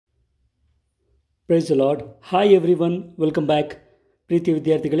Praise the lord. Hi everyone, welcome back. ಪ್ರೀತಿ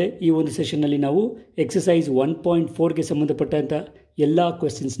ವಿದ್ಯಾರ್ಥಿಗಳೇ, ಈ ಒಂದು ಸೆಷನ್ನಲ್ಲಿ ನಾವು ಎಕ್ಸಸೈಸ್ 1.4ಗೆ ಸಂಬಂಧಪಟ್ಟಂಥ ಎಲ್ಲ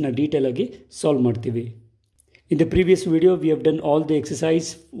ಕ್ವೆಶ್ಚನ್ಸ್ನ ಡೀಟೇಲ್ ಆಗಿ ಸಾಲ್ವ್ ಮಾಡ್ತೀವಿ. In the previous video, we have done all the exercise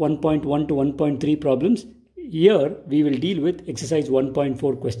 1.1 to 1.3 problems. Here, we will deal with exercise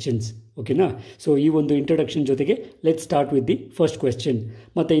 1.4 questions. ಓಕೆನಾ? So ಈ ಒಂದು ಇಂಟ್ರೊಡಕ್ಷನ್ ಜೊತೆಗೆ let's start with the first question.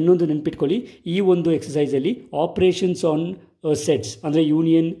 ಮತ್ತು ಇನ್ನೊಂದು ನೆನ್ಪಿಟ್ಕೊಳ್ಳಿ, ಈ ಒಂದು ಎಕ್ಸಸೈಸಲ್ಲಿ ಆಪ್ರೇಷನ್ಸ್ ಆನ್ ಸೆಟ್ಸ್ ಅಂದರೆ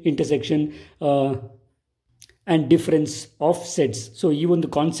union, intersection and difference of sets. So ಈ ಒಂದು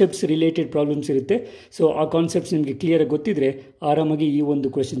ಕಾನ್ಸೆಪ್ಟ್ಸ್ ರಿಲೇಟೆಡ್ ಪ್ರಾಬ್ಲಮ್ಸ್ ಇರುತ್ತೆ. ಸೊ ಆ ಕಾನ್ಸೆಪ್ಟ್ಸ್ ನಿಮಗೆ ಕ್ಲಿಯರಾಗಿ ಗೊತ್ತಿದ್ದರೆ ಆರಾಮಾಗಿ ಈ ಒಂದು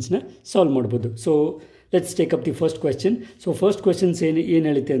ಕ್ವೆಶನ್ಸ್ನ ಸಾಲ್ವ್ ಮಾಡ್ಬೋದು. So let's take up the first question. So first questions ಏನು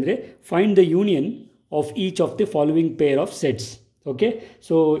ಹೇಳುತ್ತೆ ಅಂದರೆ, find the union of each of the following pair of sets. Okay,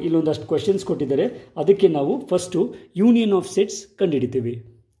 so ಇಲ್ಲೊಂದಷ್ಟು questions ಕೊಟ್ಟಿದ್ದಾರೆ. ಅದಕ್ಕೆ ನಾವು ಫಸ್ಟು ಯೂನಿಯನ್ ಆಫ್ ಸೆಟ್ಸ್ ಕಂಡುಹಿಡಿತೀವಿ.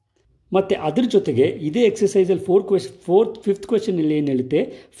 ಮತ್ತು ಅದ್ರ ಜೊತೆಗೆ ಇದೇ ಎಕ್ಸಸೈಸಲ್ಲಿ ಫಿಫ್ತ್ ಕ್ವೆಶನಲ್ಲಿ ಏನು ಹೇಳುತ್ತೆ,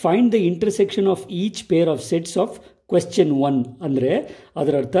 find the intersection of each pair of sets of question 1. ಅಂದರೆ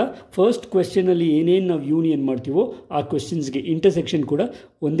ಅದರ ಅರ್ಥ ಫಸ್ಟ್ ಕ್ವೆಶ್ಚನಲ್ಲಿ ಏನೇನು ನಾವು ಯೂನಿಯನ್ ಮಾಡ್ತೀವೋ ಆ ಕ್ವೆಶ್ಚನ್ಸ್ಗೆ ಇಂಟರ್ಸೆಕ್ಷನ್ ಕೂಡ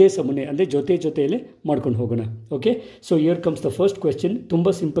ಒಂದೇ ಸಮನೆ ಅಂದರೆ ಜೊತೆಯಲ್ಲೇ ಮಾಡ್ಕೊಂಡು ಹೋಗೋಣ. Okay, so here comes the first question.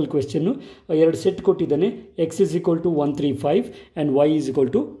 ತುಂಬ ಸಿಂಪಲ್ ಕ್ವೆಶ್ಚನ್ನು. 2 ಸೆಟ್ ಕೊಟ್ಟಿದ್ದಾನೆ. x is equal to 1 3 5 and y is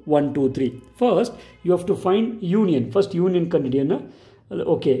equal to 1 2 3. First you have to find union. First union ಕಂಡುಹಿಡಿಯೋಣ.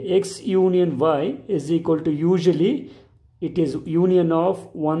 Okay, x union y is equal to, usually it is union of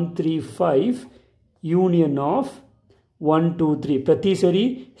 1 3 5 union of 1 2 3. ಪ್ರತಿ ಸರಿ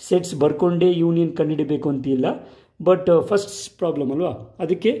sets ಬರ್ಕೊಂಡೇ union ಕಂಡುಹಿಡಬೇಕು ಅಂತಿಲ್ಲ, but first problem ಅಲ್ವಾ,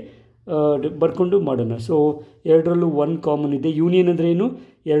 ಅದಕ್ಕೆ ಬರ್ಕೊಂಡು ಮಾಡೋಣ. So ಎರಡರಲ್ಲೂ 1 common ಇದೆ. ಯೂನಿಯನ್ ಅಂದರೆ ಏನು,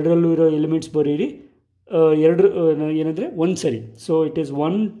 ಎರಡರಲ್ಲೂ ಇರೋ ಎಲಿಮೆಂಟ್ಸ್ ಬರೀರಿ. ಏನಂದರೆ 1 ಸರಿ. ಸೊ ಇಟ್ ಈಸ್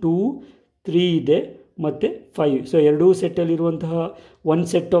 1 2 3 ಇದೆ ಮತ್ತು 5. ಸೊ ಎರಡೂ ಸೆಟ್ಟಲ್ಲಿರುವಂತಹ 1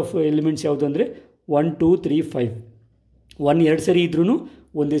 ಸೆಟ್ ಆಫ್ ಎಲಿಮೆಂಟ್ಸ್ ಯಾವುದು ಅಂದರೆ 1 2 3 5. 1 2 ಸರಿ ಇದ್ರೂ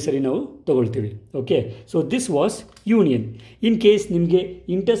ಒಂದೇ ಸರಿ ನಾವು ತೊಗೊಳ್ತೀವಿ. Okay, so this was union. In case ನಿಮಗೆ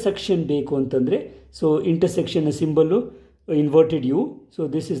ಇಂಟರ್ಸೆಕ್ಷನ್ ಬೇಕು ಅಂತಂದರೆ, so ಇಂಟರ್ಸೆಕ್ಷನ್ನ symbol inverted you. So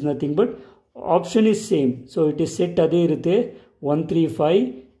this is nothing but option is same. So it is set ಅದೇ ಇರುತ್ತೆ, 1 3 5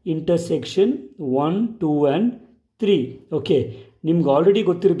 ಇಂಟರ್ಸೆಕ್ಷನ್ 1 2 and 3. ಓಕೆ, ನಿಮ್ಗೆ ಆಲ್ರೆಡಿ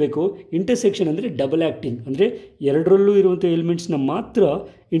ಗೊತ್ತಿರಬೇಕು, ಇಂಟರ್ಸೆಕ್ಷನ್ ಅಂದರೆ ಡಬಲ್ ಆ್ಯಕ್ಟಿಂಗ್, ಅಂದರೆ ಎರಡರಲ್ಲೂ ಇರುವಂಥ ಎಲಿಮೆಂಟ್ಸ್ನ ಮಾತ್ರ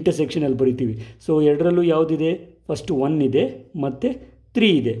ಇಂಟರ್ಸೆಕ್ಷನಲ್ಲಿ ಬರಿತೀವಿ. ಸೊ ಎರಡರಲ್ಲೂ ಯಾವುದಿದೆ, ಫಸ್ಟ್ 1 ಇದೆ ಮತ್ತು 3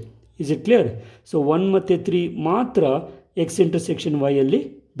 ಇದೆ. Is it clear? ಸೊ 1 ಮತ್ತು 3 ಮಾತ್ರ ಎಕ್ಸ್ ಇಂಟರ್ಸೆಕ್ಷನ್ ವೈಯಲ್ಲಿ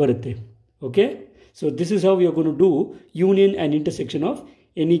ಬರುತ್ತೆ. Okay, so this is how you are gonna to do union and intersection of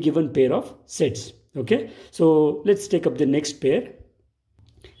any given pair of sets. Okay, so let's take up the next peer.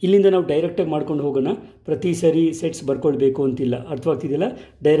 ಇಲ್ಲಿಂದ ನಾವು ಡೈರೆಕ್ಟಾಗಿ ಮಾಡ್ಕೊಂಡು ಹೋಗೋಣ. ಪ್ರತಿ ಸರಿ ಸೆಟ್ಸ್ ಬರ್ಕೊಳ್ಬೇಕು ಅಂತಿಲ್ಲ. ಅರ್ಥವಾಗ್ತಿದೆಯಲ್ಲ?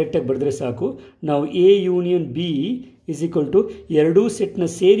 ಡೈರೆಕ್ಟಾಗಿ ಬರೆದ್ರೆ ಸಾಕು. ನಾವು A union B is equal to ಎರಡೂ ಸೆಟ್ನ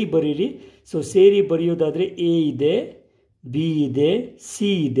ಸೇರಿ ಬರೀರಿ. ಸೊ ಸೇರಿ ಬರೆಯೋದಾದರೆ ಎ ಇದೆ, ಬಿ ಇದೆ, ಸಿ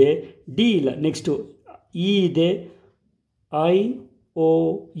ಇದೆ, ಡಿ ಇಲ್ಲ. ನೆಕ್ಸ್ಟು ಇ ಇದೆ, I O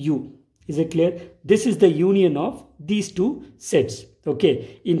you. Is it clear? This is the union of these two sets. Okay,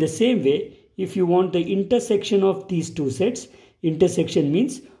 in the same way, if you want the intersection of these two sets, intersection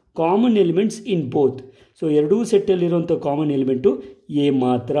means common elements in both. So ಎರಡೂ ಸೆಟ್ಟಲ್ಲಿರುವಂಥ common element A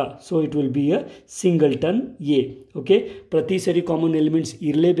ಮಾತ್ರ. So it will be a singleton A. Okay, ಪ್ರತಿ ಸರಿ common elements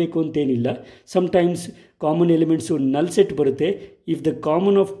ಇರಲೇಬೇಕು ಅಂತೇನಿಲ್ಲ. Sometimes common elements ನಲ್ set ಬರುತ್ತೆ. If the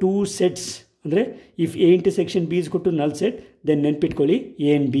common of 2 sets ಅಂದರೆ if A intersection B is ಕೊಟ್ಟು ನಲ್ ಸೆಟ್, ದೆನ್ ನೆನ್ಪಿಟ್ಕೊಳ್ಳಿ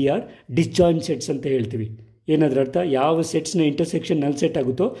A and B R disjoint sets ಅಂತ ಹೇಳ್ತೀವಿ. ಏನಾದ್ರ ಅರ್ಥ, ಯಾವ ಸೆಟ್ಸ್ನ ಇಂಟರ್ಸೆಕ್ಷನ್ ನಲ್ ಸೆಟ್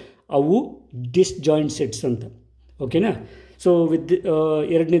ಆಗುತ್ತೋ ಅವು ಡಿಸ್ಜಾಯಿಂಟ್ ಸೆಟ್ಸ್ ಅಂತ. ಓಕೆನಾ? ಸೊ ವಿತ್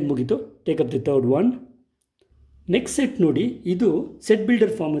ಎರಡನೇದು ಮುಗೀತು. Take up the third one. Next set ನೋಡಿ, ಇದು ಸೆಟ್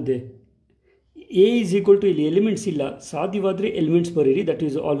ಬಿಲ್ಡರ್ ಫಾರ್ಮ್ ಇದೆ. ಎ ಈಸ್ ಈಕ್ವಲ್ ಟು, ಇಲ್ಲಿ ಎಲಿಮೆಂಟ್ಸ್ ಇಲ್ಲ, ಸಾಧ್ಯವಾದರೆ ಎಲಿಮೆಂಟ್ಸ್ ಬರೀರಿ, that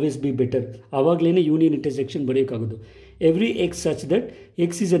is always be better. ಆವಾಗಲೇ union intersection ಬರೆಯೋಕ್ಕಾಗೋದು. Every X such that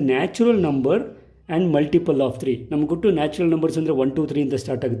X is a natural number and multiple of 3. ನಮ್ಗೆ ಗೊತ್ತು ನ್ಯಾಚುರಲ್ ನಂಬರ್ಸ್ ಅಂದರೆ 1 2 3 ಅಂತ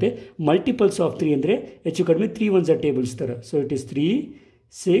ಸ್ಟಾರ್ಟ್ ಆಗುತ್ತೆ. ಮಲ್ಟಿಪಲ್ಸ್ ಆಫ್ 3 ಅಂದರೆ ಹೆಚ್ಚು ಕಡಿಮೆ 3 1s ಟೇಬಲ್ಸ್ ಥರ. So it is 3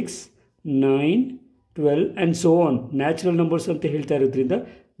 6 9 12 and so on. Natural numbers ಅಂತ ಹೇಳ್ತಾ ಇರೋದ್ರಿಂದ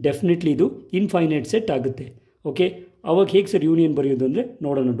ಡೆಫಿನೆಟ್ಲಿ ಇದು ಇನ್ಫೈನೈಟ್ ಸೆಟ್ ಆಗುತ್ತೆ. ಓಕೆ, ಅವಾಗ ಹೇಗೆ ಸರ್ ಯೂನಿಯನ್ ಬರೆಯೋದು ಅಂದರೆ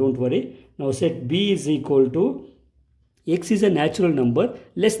ನೋಡೋಣ, ಡೋಂಟ್ ವರಿ. ನಾವು set B is equal to X is a natural number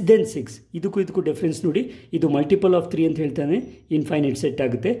less than 6. ಇದಕ್ಕೂ ಡಿಫ್ರೆನ್ಸ್ ನೋಡಿ. ಇದು ಮಲ್ಟಿಪಲ್ ಆಫ್ 3 ಅಂತ ಹೇಳ್ತಾನೆ, ಇನ್ಫೈನೈಟ್ ಸೆಟ್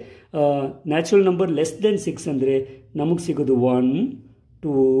ಆಗುತ್ತೆ. ನ್ಯಾಚುರಲ್ ನಂಬರ್ ಲೆಸ್ ದೆನ್ 6 ಅಂದರೆ ನಮಗೆ ಸಿಗೋದು 1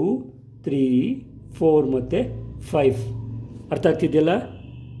 2 3 4 ಮತ್ತು 5. ಅರ್ಥ ಆಗ್ತಿದೆಯಲ್ಲ?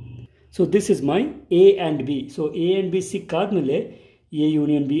 So this is my A and B. So A and B ಸಿಕ್ಕಾದ್ಮೇಲೆ A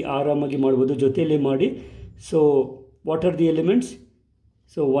union B ಆರಾಮಾಗಿ ಮಾಡ್ಬೋದು, ಜೊತೆಯಲ್ಲೇ ಮಾಡಿ. So what are the elements?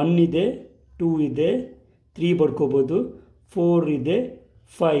 So 1 ಇದೆ, 2 ಇದೆ, 3 ಬರ್ಕೋಬೋದು, 4 ಇದೆ,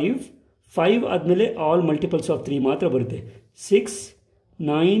 5 ಆದಮೇಲೆ ಆಲ್ ಮಲ್ಟಿಪಲ್ಸ್ ಆಫ್ 3 ಮಾತ್ರ ಬರುತ್ತೆ. 6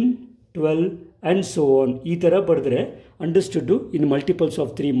 9 12 ಆ್ಯಂಡ್ ಸೋ ಆನ್ ಈ ಥರ ಬರೆದ್ರೆ ಅಂಡರ್ಸ್ಟುಡ್ಡು ಇನ್ ಮಲ್ಟಿಪಲ್ಸ್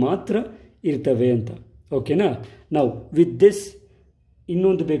ಆಫ್ 3 ಮಾತ್ರ ಇರ್ತವೆ ಅಂತ. ಓಕೆನಾ? ನಾವು ವಿತ್ ದಿಸ್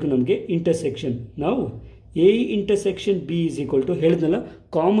ಇನ್ನೊಂದು ಬೇಕು ನಮಗೆ ಇಂಟರ್ಸೆಕ್ಷನ್. ನಾವು A intersection B is equal to ಹೇಳಿದ್ನಲ್ಲ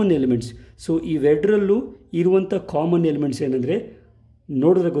ಕಾಮನ್ ಎಲಿಮೆಂಟ್ಸ್. ಸೊ ಇವೆರಡರಲ್ಲೂ ಇರುವಂಥ ಕಾಮನ್ ಎಲಿಮೆಂಟ್ಸ್ ಏನಂದರೆ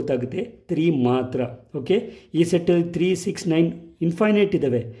ನೋಡಿದ್ರೆ ಗೊತ್ತಾಗುತ್ತೆ 3 ಮಾತ್ರ. ಓಕೆ, ಈ ಸೆಟ್ಟಲ್ಲಿ 3, 6, 9 ಇನ್ಫೈನೈಟ್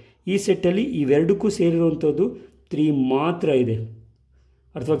ಇದ್ದಾವೆ. ಈ ಸೆಟ್ಟಲ್ಲಿ ಇವೆರಡಕ್ಕೂ ಸೇರಿರುವಂಥದ್ದು 3 ಮಾತ್ರ ಇದೆ.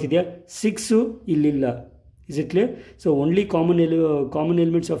 ಅರ್ಥವಾಗ್ತಿದೆಯಾ? 6 ಇಲ್ಲಿಲ್ಲ. Is it clear? So only common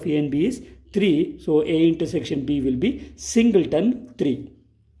elements of A and B is 3. So A intersection B will be singleton 3.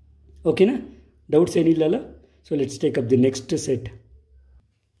 ಓಕೆನಾ? Doubts ಏನಿಲ್ಲಲ್ಲ? So let's take up the next set.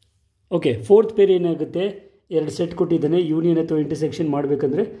 Okay, fourth peer ಏನಾಗುತ್ತೆ, 2 set ಕೊಟ್ಟಿದ್ದಾನೆ. Union ಅಥವಾ intersection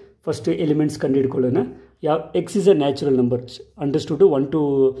ಮಾಡಬೇಕಂದ್ರೆ first elements ಕಂಡುಹಿಡ್ಕೊಳ್ಳೋಣ. X is a natural numbers. ಅಂಡರ್ಸ್ಟುಡು 1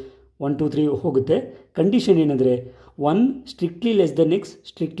 2 3 ಹೋಗುತ್ತೆ. Condition ಏನಂದರೆ 1 strictly less than X,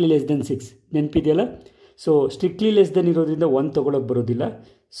 strictly less than 6. ನೆನಪಿದೆಯಲ್ಲ? So strictly less than ಇರೋದ್ರಿಂದ 1 ತೊಗೊಳಕ್ಕೆ ಬರೋದಿಲ್ಲ.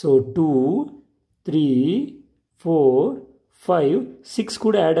 So 2 3 4 5 6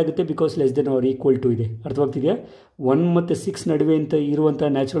 ಕೂಡ ಆ್ಯಡ್ ಆಗುತ್ತೆ because less than R equal to ಇದೆ. ಅರ್ಥವಾಗ್ತಿದೆಯಾ? 1 ಮತ್ತು 6 ನಡುವೆ ಅಂತ ಇರುವಂಥ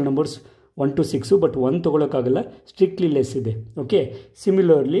natural numbers 1 to 6, but 1 ತೊಗೊಳಕ್ಕಾಗಲ್ಲ, strictly less ಇದೆ. Okay,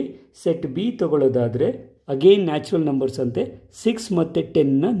 similarly set B ತೊಗೊಳ್ಳೋದಾದರೆ again natural numbers ಅಂತೆ 6 ಮತ್ತು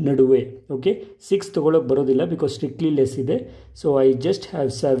 10ನ ನಡುವೆ. ಓಕೆ, 6 ತೊಗೊಳಕ್ಕೆ ಬರೋದಿಲ್ಲ ಬಿಕಾಸ್ ಸ್ಟ್ರಿಕ್ಟ್ಲಿ ಲೆಸ್ ಇದೆ. So I just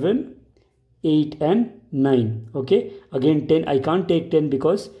have 7 8 and 9. Okay, again 10, I can't take 10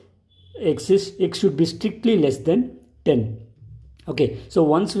 because x should be strictly less than 10. Okay, so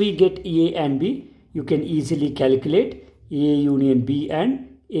once we get A and B, you can easily calculate A union B and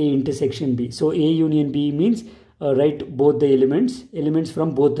A intersection B. So A union B means write both the elements from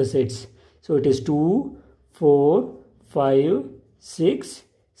both the sets. So it is 2 4 5 6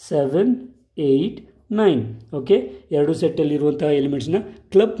 7 8 9. Okay, 2 ಸೆಟ್ಟಲ್ಲಿರುವಂಥ ಎಲಿಮೆಂಟ್ಸ್ನ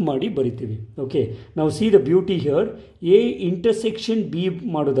club ಮಾಡಿ ಬರಿತೀವಿ. Okay, ನಾವು C the beauty here. A intersection B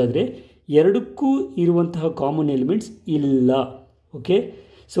ಮಾಡೋದಾದರೆ ಎರಡಕ್ಕೂ ಇರುವಂತಹ common elements ಇಲ್ಲ. Okay,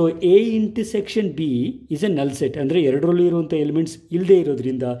 so A intersection B is A ನಲ್ set. ಅಂದರೆ ಎರಡರಲ್ಲೂ ಇರುವಂಥ ಎಲಿಮೆಂಟ್ಸ್ ಇಲ್ಲದೆ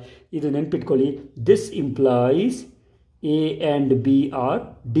ಇರೋದ್ರಿಂದ ಇದು ನೆನ್ಪಿಟ್ಕೊಳ್ಳಿ, this ಇಂಪ್ಲಾಯೀಸ್ A and B R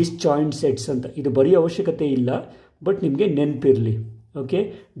disjoint sets ಅಂತ. ಇದು ಬರೀ ಅವಶ್ಯಕತೆ ಇಲ್ಲ, ಬಟ್ ನಿಮಗೆ ನೆನಪಿರಲಿ. ಓಕೆ,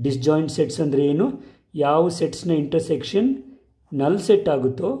 ಡಿಸ್ಜಾಯಿಂಟ್ ಸೆಟ್ಸ್ ಅಂದರೆ ಏನು? ಯಾವ ಸೆಟ್ಸ್ನ ಇಂಟರ್ಸೆಕ್ಷನ್ ನಲ್ ಸೆಟ್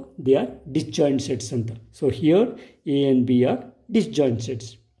ಆಗುತ್ತೋ ದೇ ಆರ್ ಡಿಸ್ಜಾಯಿಂಟ್ ಸೆಟ್ಸ್ ಅಂತ. So here A and B R disjoint sets.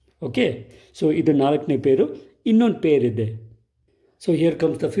 Okay, so ಇದು 4ನೇ ಪೇರು. ಇನ್ನೊಂದು ಪೇರ್ ಇದೆ. So here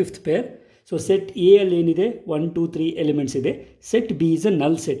comes the 5th peer. So set A ಅಲ್ಲಿ ಏನಿದೆ 1 2 3 ಎಲಿಮೆಂಟ್ಸ್ ಇದೆ. ಸೆಟ್ ಬಿ ಇಸ್ ಅ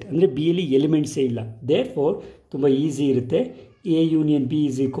ನಲ್ ಸೆಟ್, ಅಂದರೆ ಬಿ ಅಲ್ಲಿ ಎಲಿಮೆಂಟ್ಸೇ ಇಲ್ಲ. ದೇರ್ ಫೋರ್ ತುಂಬ ಈಸಿ ಇರುತ್ತೆ. A union B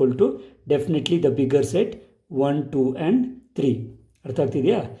is equal to definitely the bigger set 1 2 and 3. ಅರ್ಥ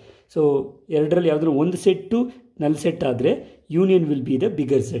ಆಗ್ತಿದೆಯಾ? ಸೊ ಎರಡರಲ್ಲಿ ಯಾವುದಾದ್ರು ಒಂದು ಸೆಟ್ಟು ನಲ್ ಸೆಟ್ ಆದರೆ union will be the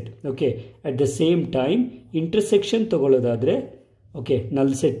bigger set. Okay, at the same time intersection ತೊಗೊಳ್ಳೋದಾದರೆ okay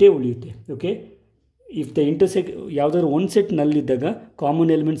ನಲ್ ಸೆಟ್ಟೇ ಉಳಿಯುತ್ತೆ. ಓಕೆ, ಇಫ್ ದ ಯಾವುದಾದ್ರು ಒಂದು ಸೆಟ್ ನಲ್ಲಿದ್ದಾಗ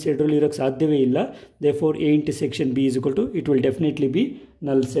ಕಾಮನ್ ಎಲಿಮೆಂಟ್ಸ್ ಎರಡರಲ್ಲಿ ಇರೋಕ್ಕೆ ಸಾಧ್ಯವೇ ಇಲ್ಲ. They four A intersection B is equal to it will definitely B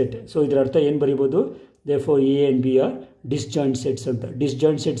ನಲ್ set. So ಇದರ ಅರ್ಥ ಏನು ಬರೀಬೋದು? They four A and B R disjoint sets ಅಂತ.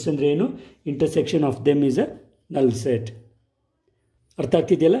 ಡಿಸ್ಜಾಯಿಂಟ್ ಸೆಟ್ಸ್ ಅಂದರೆ ಏನು? Intersection of them is a ನಲ್ ಸೆಟ್. ಅರ್ಥ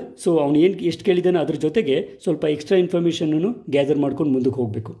ಆಗ್ತಿದೆಯಲ್ಲ? ಸೊ ಅವನು ಎಷ್ಟು ಕೇಳಿದ್ದಾನೆ ಅದ್ರ ಜೊತೆಗೆ ಸ್ವಲ್ಪ ಎಕ್ಸ್ಟ್ರಾ ಇನ್ಫಾರ್ಮೇಷನನ್ನು ಗ್ಯಾದರ್ ಮಾಡ್ಕೊಂಡು ಮುಂದಕ್ಕೆ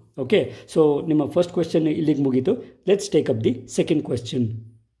ಹೋಗಬೇಕು. ಓಕೆ, ಸೊ ನಿಮ್ಮ ಫಸ್ಟ್ ಕ್ವೆಶ್ಚನ್ ಇಲ್ಲಿಗೆ ಮುಗೀತು. Let's take up the second question.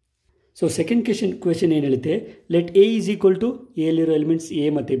 So second question ಏನು ಹೇಳುತ್ತೆ, let A is equal to ಎಲ್ಲಿರೋ elements A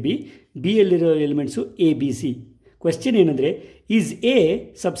ಮತ್ತು B ಯಲ್ಲಿರೋ elements A B C. Question ಏನಂದರೆ, is A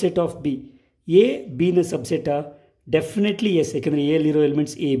subset of B? A ಬಿನ ಸಬ್ಸೆಟಾ? Definitely yes. ಯಾಕೆಂದರೆ ಎಲ್ಲಿರೋ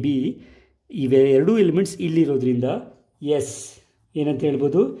elements A B, ಇವೆ ಎರಡೂ elements ಇಲ್ಲಿರೋದ್ರಿಂದ S. ಏನಂತ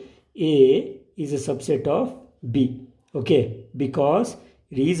ಹೇಳ್ಬೋದು? A is a subset of B. Okay, because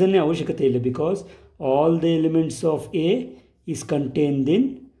ರೀಸನ್ನೇ ಅವಶ್ಯಕತೆ ಇಲ್ಲ, because all the elements of A is contained in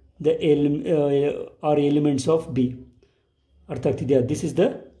the elements of B. ಅರ್ಥ ಆಗ್ತಿದೆಯಾ? This is the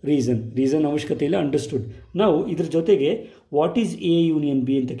reason ಅವಶ್ಯಕತೆ ಇಲ್ಲ. ಅಂಡರ್ಸ್ಟುಡ್. ನಾವು ಇದ್ರ ಜೊತೆಗೆ what is A union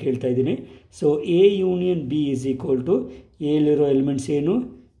B ಅಂತ ಕೇಳ್ತಾ ಇದ್ದೀನಿ. So A union B is equal to ಎಲ್ಲಿರೋ elements ಏನು?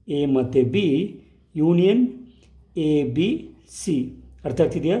 ಎ ಮತ್ತು B union A B C. ಅರ್ಥ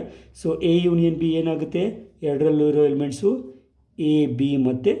ಆಗ್ತಿದೆಯಾ? ಸೊ ಎ ಯೂನಿಯನ್ ಬಿ ಏನಾಗುತ್ತೆ? ಎರಡರಲ್ಲೂ ಇರೋ ಎಲಿಮೆಂಟ್ಸು ಎ ಬಿ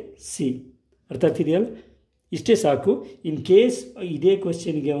ಮತ್ತು ಸಿ. ಅರ್ಥ ಆಗ್ತಿದೆಯಲ್ಲ? ಇಷ್ಟೇ ಸಾಕು. ಇನ್ ಕೇಸ್ ಇದೇ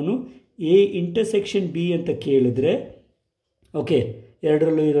ಕ್ವೆಶ್ಚನ್ಗೆ ಅವನು ಎ ಇಂಟರ್ಸೆಕ್ಷನ್ ಬಿ ಅಂತ ಕೇಳಿದ್ರೆ ಓಕೆ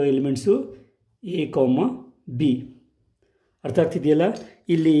ಎರಡರಲ್ಲೂ ಇರೋ ಎಲಿಮೆಂಟ್ಸು ಎ ಕಾಮ ಬಿ. ಅರ್ಥ ಆಗ್ತಿದೆಯಲ್ಲ?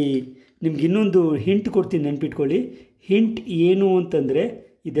 ಇಲ್ಲಿ ನಿಮ್ಗೆ ಇನ್ನೊಂದು ಹಿಂಟ್ ಕೊಡ್ತೀನಿ, ನೆನ್ಪಿಟ್ಕೊಳ್ಳಿ. ಹಿಂಟ್ ಏನು ಅಂತಂದರೆ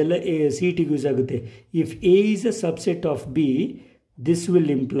ಇದೆಲ್ಲ ಸಿ ಟಿಗೆ ಯೂಸ್ ಆಗುತ್ತೆ. If A is a subset of B, this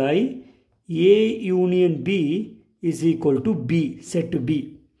will imply A union B is equal to B, set B.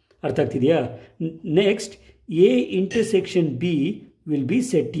 ಅರ್ಥ ಆಗ್ತಿದೆಯಾ? Next A intersection B will be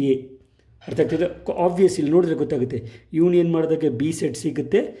set A. ಅರ್ಥ ಆಗ್ತಿದೆ? ಆಬ್ವಿಯಸ್ ಇಲ್ಲಿ ನೋಡಿದ್ರೆ ಗೊತ್ತಾಗುತ್ತೆ. ಯೂನಿಯನ್ ಮಾಡಿದಾಗ B set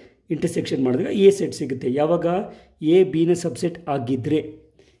ಸಿಗುತ್ತೆ, intersection ಮಾಡಿದಾಗ A set ಸಿಗುತ್ತೆ. ಯಾವಾಗ ಎ ಬಿನ ಸಬ್ಸೆಟ್ ಆಗಿದ್ದರೆ.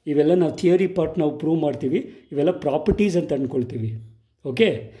 ಇವೆಲ್ಲ ನಾವು ಥಿಯರಿ ಪಾರ್ಟ್ ನಾವು ಪ್ರೂವ್ ಮಾಡ್ತೀವಿ, ಇವೆಲ್ಲ ಪ್ರಾಪರ್ಟೀಸ್ ಅಂತ ಅಂದ್ಕೊಳ್ತೀವಿ. Okay,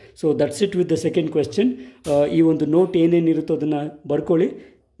 so that's it with the second question. ಈ ಒಂದು ನೋಟ್ ಏನೇನಿರುತ್ತೋ ಅದನ್ನು ಬರ್ಕೊಳ್ಳಿ,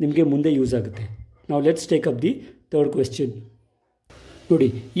 ನಿಮಗೆ ಮುಂದೆ ಯೂಸ್ ಆಗುತ್ತೆ. ನಾವು let's take up the third question. ನೋಡಿ,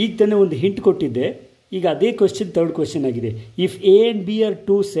 ಈಗ ತಾನೇ ಒಂದು ಹಿಂಟ್ ಕೊಟ್ಟಿದ್ದೆ, ಈಗ ಅದೇ ಕ್ವೆಶ್ಚನ್ ಥರ್ಡ್ ಕ್ವೆಶ್ಚನ್ ಆಗಿದೆ. If A and B R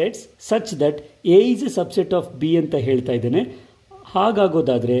two sets such that A is A subset of B ಅಂತ ಹೇಳ್ತಾ ಇದ್ದೇನೆ.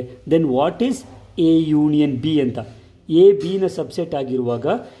 ಹಾಗಾಗೋದಾದರೆ then what is A union B ಅಂತ. ಎ ಬಿನ ಸಬ್ಸೆಟ್ ಆಗಿರುವಾಗ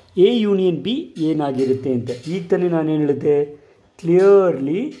ಎ ಯೂನಿಯನ್ ಬಿ ಏನಾಗಿರುತ್ತೆ ಅಂತ. ಈಗ ತಾನೇ ನಾನೇನು ಹೇಳಿದೆ,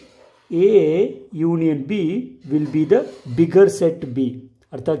 clearly A union B will be the bigger set B.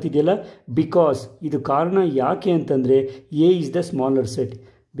 ಅರ್ಥ ಆಗ್ತಿದೆಯಲ್ಲ? ಬಿಕಾಸ್ ಇದು ಕಾರಣ ಯಾಕೆ ಅಂತಂದರೆ A is the smaller set,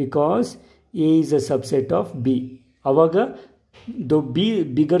 because A is a subset of B. ಆವಾಗ ಬಿ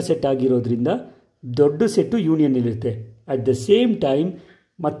ಬಿಗರ್ ಸೆಟ್ ಆಗಿರೋದ್ರಿಂದ ದೊಡ್ಡ set ಯೂನಿಯನ್ನಲ್ಲಿರುತ್ತೆ. At the same time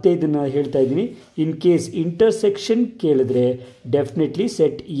ಮತ್ತೆ ಇದನ್ನು ಹೇಳ್ತಾ ಇದ್ದೀನಿ, ಇನ್ ಕೇಸ್ ಇಂಟರ್ಸೆಕ್ಷನ್ ಕೇಳಿದ್ರೆ ಡೆಫಿನೆಟ್ಲಿ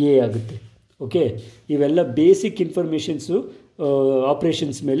ಸೆಟ್ ಎ ಆಗುತ್ತೆ. ಓಕೆ, ಇವೆಲ್ಲ ಬೇಸಿಕ್ ಇನ್ಫಾರ್ಮೇಷನ್ಸು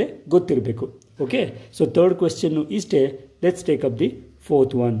ಆಪ್ರೇಷನ್ಸ್ ಮೇಲೆ ಗೊತ್ತಿರಬೇಕು. ಓಕೆ, ಸೊ ಥರ್ಡ್ ಕ್ವೆಶ್ಚನ್ನು ಇಷ್ಟೇ. Let's take up the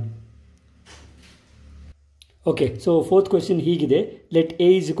fourth one. Okay, so fourth question ಹೀಗಿದೆ. Let A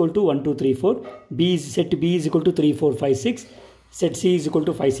is equal to 1 2 3 4, B set B is equal to 3 4 5 6, set C is equal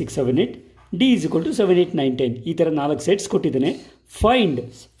to 5 6 7 8, D is equal to 7 8 9 10. ಈ ಥರ 4 sets ಕೊಟ್ಟಿದ್ದಾನೆ.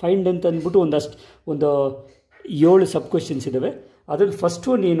 Find ಅಂತ ಅಂದ್ಬಿಟ್ಟು ಒಂದು 7 ಸಬ್ questions ಇದ್ದಾವೆ. ಅದ್ರಲ್ಲಿ first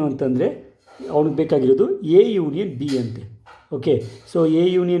one ಏನು ಅಂತಂದರೆ ಅವ್ನಿಗೆ ಬೇಕಾಗಿರೋದು ಎ ಯೂನಿಯನ್ ಬಿ ಅಂತೆ. Okay, so A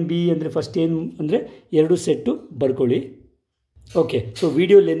union B ಅಂದರೆ ಫಸ್ಟ್ ಏನು ಅಂದರೆ 2 ಸೆಟ್ಟು ಬರ್ಕೊಳ್ಳಿ. ಓಕೆ, ಸೊ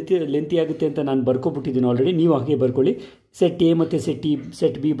ವಿಡಿಯೋ ಲೆಂತಿ ಆಗುತ್ತೆ ಅಂತ ನಾನು ಬರ್ಕೊಬಿಟ್ಟಿದ್ದೀನಿ ಆಲ್ರೆಡಿ, ನೀವು ಹಾಗೆ ಬರ್ಕೊಳ್ಳಿ. ಸೆಟ್ ಎ ಮತ್ತು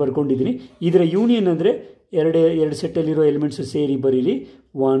ಸೆಟ್ ಬಿ ಬರ್ಕೊಂಡಿದ್ದೀನಿ. ಇದರ ಯೂನಿಯನ್ ಅಂದರೆ ಎರಡು ಸೆಟ್ಟಲ್ಲಿರೋ ಎಲಿಮೆಂಟ್ಸು ಸೇರಿ ಬರೀಲಿ.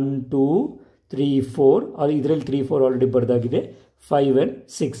 1 2 3 4, ಇದರಲ್ಲಿ 3 4 ಆಲ್ರೆಡಿ ಬರೆದಾಗಿದೆ. 5 and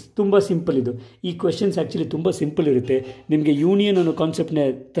 6. ತುಂಬ ಸಿಂಪಲ್ ಇದು. ಈ ಕ್ವೆಶನ್ಸ್ ಆ್ಯಕ್ಚುಲಿ ತುಂಬ ಸಿಂಪಲ್ ಇರುತ್ತೆ. ನಿಮಗೆ ಯೂನಿಯನ್ ಅನ್ನೋ ಕಾನ್ಸೆಪ್ಟ್ನ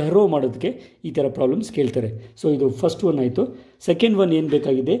ತರೋ ಮಾಡೋದಕ್ಕೆ ಈ ಥರ ಪ್ರಾಬ್ಲಮ್ಸ್ ಕೇಳ್ತಾರೆ. ಸೊ ಇದು ಫಸ್ಟ್ ಒನ್ ಆಯಿತು. ಸೆಕೆಂಡ್ ಒನ್ ಏನು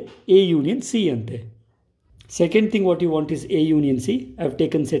ಬೇಕಾಗಿದೆ, ಎ ಯೂನಿಯನ್ ಸಿ ಅಂತೆ. Second thing what you want is A union C. I have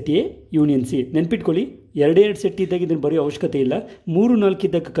taken set A union C. ನೆನ್ಪಿಟ್ಕೊಳ್ಳಿ, 2 ಸೆಟ್ ಇದ್ದಾಗ ಇದನ್ನು ಬರೆಯೋ ಅವಶ್ಯಕತೆ ಇಲ್ಲ. 3 4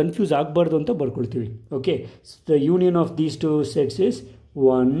 ಇದ್ದಾಗ ಕನ್ಫ್ಯೂಸ್ ಆಗಬಾರ್ದು ಅಂತ ಬರ್ಕೊಳ್ತೀವಿ. Okay, the union of these 2 sets is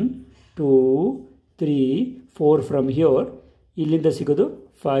 1 2 3 4 from here. ಇಲ್ಲಿಂದ ಸಿಗೋದು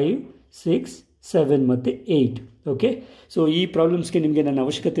 5 6 7 ಮತ್ತು 8. ಓಕೆ, ಸೊ ಈ ಪ್ರಾಬ್ಲಮ್ಸ್ಗೆ ನಿಮಗೆ ನನ್ನ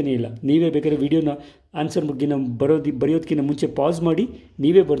ಅವಶ್ಯಕತೆಯೇ ಇಲ್ಲ. ನೀವೇ ಬೇಕಾದ್ರೆ ವಿಡಿಯೋನ ಆನ್ಸರ್ ಮುಗಿನ ಬರೆಯೋದಕ್ಕಿಂತ ಮುಂಚೆ ಪಾಸ್ ಮಾಡಿ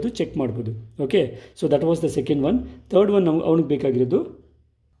ನೀವೇ ಬರೆದು ಚೆಕ್ ಮಾಡ್ಬೋದು. Okay, so that was the second one. Third one ಅವ್ನಿಗೆ ಬೇಕಾಗಿರೋದು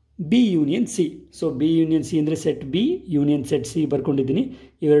B union C. So B union C ಅಂದರೆ set B union set C ಬರ್ಕೊಂಡಿದ್ದೀನಿ.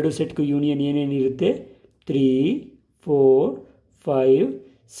 ಇವೆರಡು ಸೆಟ್ಗೂ union ಏನೇನಿರುತ್ತೆ, 3 4 5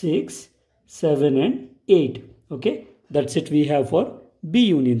 6 7 and 8. Okay, that's it we have for B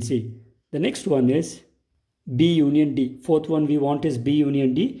union C. The next one is B union D. Fourth one we want is B union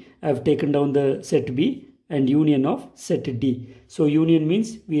D. I have taken down the set B and union of set D. So union means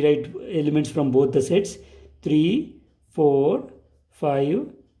we write elements from both the sets. 3 4 5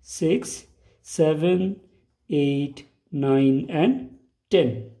 6 7 8 9 and 10.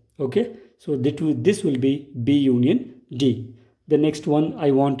 Okay, so this will be B union D. The next one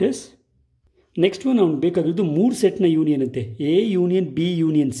I want is, next one ಅವ್ನು ಬೇಕಾಗಿದ್ದು 3 ಸೆಟ್ನ union ಅಂತೆ. A union B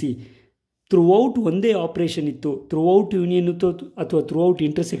union C. Throughout ಒಂದೇ operation ಇತ್ತು, throughout union ಇತ್ತು ಅಥವಾ throughout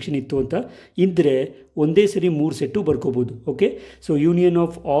intersection ಇತ್ತು ಅಂತ ಇದ್ದರೆ ಒಂದೇ ಸರಿ 3 set ಬರ್ಕೋಬೋದು. Okay, so union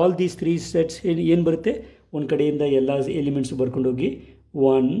of all these 3 sets ಏನು ಬರುತ್ತೆ, ಒಂದು ಕಡೆಯಿಂದ ಎಲ್ಲ ಎಲಿಮೆಂಟ್ಸು ಬರ್ಕೊಂಡೋಗಿ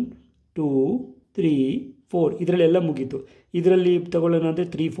 1 2 3 4 ಇದರಲ್ಲೆಲ್ಲ ಮುಗೀತು. ಇದರಲ್ಲಿ ತಗೊಳ್ಳೋಣ ಅಂದರೆ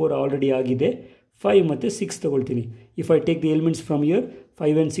 3 4 ಆಲ್ರೆಡಿ ಆಗಿದೆ. 5 ಮತ್ತು 6 ತಗೊಳ್ತೀನಿ. If I take the elements from here,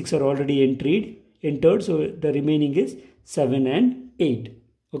 5 and 6 are already entered, so the remaining is 7 and 8.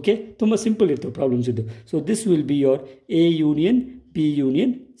 Okay, ತುಂಬ ಸಿಂಪಲ್ ಇರ್ತವೆ ಪ್ರಾಬ್ಲಮ್ಸ್ ಇದು. So this will be your A union B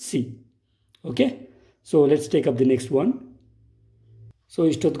union C. Okay, so let's take up the next one. So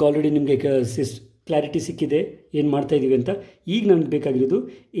ಇಷ್ಟೊತ್ತಿಗೆ already ನಿಮಗೆ clarity ಸಿಕ್ಕಿದೆ ಏನು ಮಾಡ್ತಾ ಇದ್ದೀವಿ ಅಂತ. ಈಗ ನನಗೆ ಬೇಕಾಗಿರೋದು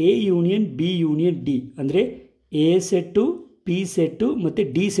A union B union D. ಅಂದರೆ ಎ ಸೆಟ್ಟು ಪಿ ಸೆಟ್ಟು ಮತ್ತು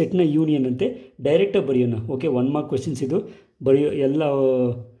ಡಿ ಸೆಟ್ನ ಯೂನಿಯನ್ ಅಂತೆ. ಡೈರೆಕ್ಟಾಗಿ ಬರೆಯೋಣ. ಓಕೆ, 1 mark ಕ್ವೆಶನ್ಸ್ ಇದು. ಎಲ್ಲ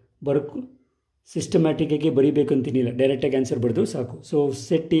ಸಿಸ್ಟಮ್ಯಾಟಿಕ್ಕಾಗಿ ಬರೀಬೇಕಂತೇನಿಲ್ಲ, ಡೈರೆಕ್ಟಾಗಿ ಆನ್ಸರ್ ಬರೆದು ಸಾಕು. ಸೊ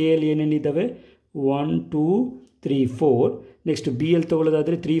ಸೆಟ್ ಎಲ್ಲಿ ಏನೇನಿದ್ದಾವೆ, 1 2 3 4. ನೆಕ್ಸ್ಟ್ ಬಿ ಎಲ್ಲಿ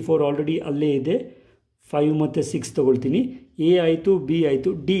ತೊಗೊಳ್ಳೋದಾದರೆ 3 4 ಆಲ್ರೆಡಿ ಅಲ್ಲೇ ಇದೆ. 5 ಮತ್ತು 6 ತೊಗೊಳ್ತೀನಿ. ಎ ಆಯಿತು, ಬಿ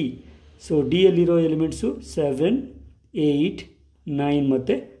ಆಯಿತು, ಡಿ. ಸೊ ಡಿಯಲ್ಲಿರೋ ಎಲಿಮೆಂಟ್ಸು 7 8 9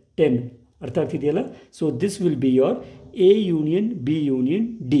 ಮತ್ತು 10. ಅರ್ಥ ಆಗ್ತಿದೆಯಲ್ಲ. So this will be your A union B union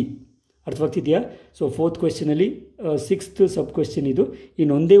D. ಅರ್ಥವಾಗ್ತಿದೆಯಾ? So fourth ಕ್ವೆಶ್ಚನಲ್ಲಿ sixth sub question ಇದು,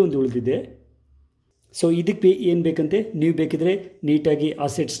 ಇನ್ನೊಂದೇ ಒಂದು ಉಳಿದಿದೆ. ಸೊ ಇದಕ್ಕೆ ಏನು ಬೇಕಂತೆ, ನೀವು ಬೇಕಿದ್ರೆ ನೀಟಾಗಿ ಆ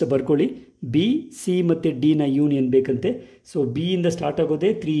ಸೆಟ್ಸ್ನ ಬರ್ಕೊಳ್ಳಿ. ಬಿ, ಸಿ ಮತ್ತು ಡಿನ ಯೂನಿಯನ್ ಬೇಕಂತೆ. ಸೊ ಬಿಯಿಂದ ಸ್ಟಾರ್ಟ್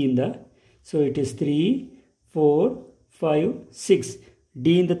ಆಗೋದೇ 3ಇಂದ. So it is 3, 4, 5, 6.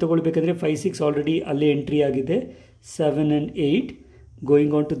 ಡಿಯಿಂದ ತೊಗೊಳ್ಬೇಕಂದ್ರೆ 5, 6 ಆಲ್ರೆಡಿ ಅಲ್ಲೇ ಎಂಟ್ರಿ ಆಗಿದೆ. 7 and 8.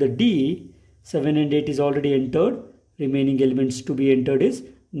 Going on to the D, 7 and 8 is already entered. Remaining elements to be entered is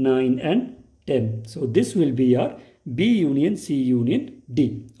 9 and 10. So this will be your B union C union D.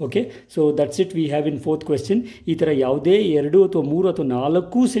 Okay, so that's it we have in fourth question. ಈ ಥರ ಯಾವುದೇ 2 ಅಥವಾ 3 ಅಥವಾ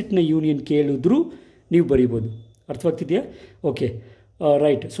 4 ಸೆಟ್ನ union ಕೇಳಿದ್ರೂ ನೀವು ಬರೀಬೋದು. ಅರ್ಥವಾಗ್ತಿದೆಯಾ? Okay,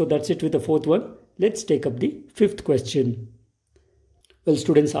 right. So that's it with the fourth one. Let's take up the fifth question. Well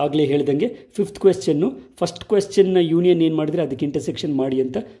students, ಆಗಲೇ ಹೇಳ್ದಂಗೆ fifth ಕ್ವೆಶ್ಚನ್ನು first ಕ್ವೆಶ್ಚನ್ನ union ಏನು ಮಾಡಿದರೆ ಅದಕ್ಕೆ ಇಂಟರ್ಸೆಕ್ಷನ್ ಮಾಡಿ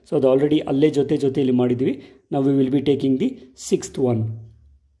ಅಂತ. ಸೊ ಅದು ಆಲ್ರೆಡಿ ಅಲ್ಲೇ ಜೊತೆಯಲ್ಲಿ ಮಾಡಿದ್ವಿ. ನಾವು we will be taking the sixth one.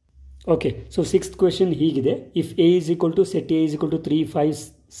 Okay, so sixth question ಹೀಗಿದೆ. If A is equal to set A is equal to 3, 5,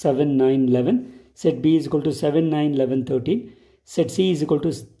 7, 9, 11, set B is equal to 7, 9, 11, 13, set C is equal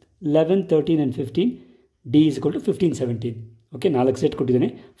to 11, 13 and 15, D is equal to 15, 17. Okay, 4 set ಕೊಟ್ಟಿದ್ದಾನೆ.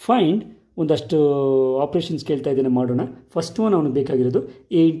 Find, ಒಂದಷ್ಟು operations ಕೇಳ್ತಾ ಇದ್ದೇನೆ, ಮಾಡೋಣ. First one ಅವನಿಗೆ ಬೇಕಾಗಿರೋದು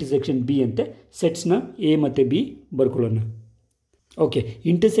A intersection B ಅಂತೆ. ಸೆಟ್ಸ್ನ A ಮತ್ತು B ಬರ್ಕೊಳ್ಳೋಣ. Okay,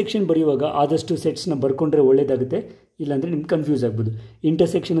 intersection ಬರೆಯುವಾಗ ಆದಷ್ಟು ಸೆಟ್ಸ್ನ ಬರ್ಕೊಂಡ್ರೆ ಒಳ್ಳೆಯದಾಗುತ್ತೆ, ಇಲ್ಲಾಂದರೆ ನಿಮ್ಗೆ ಕನ್ಫ್ಯೂಸ್ ಆಗ್ಬೋದು.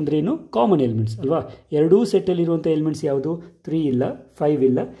 ಇಂಟರ್ಸೆಕ್ಷನ್ ಅಂದರೆ ಏನು? ಕಾಮನ್ ಎಲಿಮೆಂಟ್ಸ್ ಅಲ್ವಾ? ಎರಡೂ ಸೆಟ್ಟಲ್ಲಿರುವಂಥ ಎಲಿಮೆಂಟ್ಸ್ ಯಾವುದು? 3 ಇಲ್ಲ, 5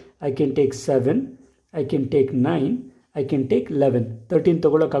 ಇಲ್ಲ. I can take 7, I can take 9, I can take 11. 13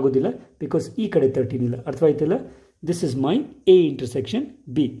 ತೊಗೊಳಕ್ಕಾಗೋದಿಲ್ಲ because ಈ ಕಡೆ 13 ಇಲ್ಲ. ಅರ್ಥವಾಯ್ತಲ್ಲ? This is my A intersection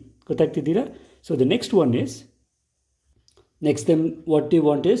B. ಗೊತ್ತಾಗ್ತಿದ್ದೀರಾ? So the next one is, next time what you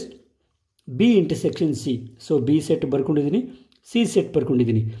want is B intersection C. So B set ಬರ್ಕೊಂಡಿದ್ದೀನಿ, C set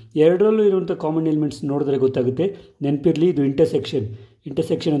ಬರ್ಕೊಂಡಿದ್ದೀನಿ. ಎರಡರಲ್ಲೂ ಇರುವಂಥ common elements ನೋಡಿದ್ರೆ ಗೊತ್ತಾಗುತ್ತೆ. ನೆನಪಿರಲಿ, ಇದು intersection.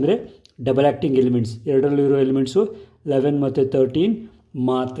 Intersection ಅಂದರೆ ಡಬಲ್ ಆ್ಯಕ್ಟಿಂಗ್ ಎಲಿಮೆಂಟ್ಸ್. ಎರಡರಲ್ಲೂ ಇರೋ elements 11 ಮತ್ತು 13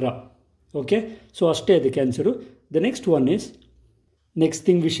 ಮಾತ್ರ. ಓಕೆ, ಸೊ ಅಷ್ಟೇ ಅದಕ್ಕೆ answer. The next one is, next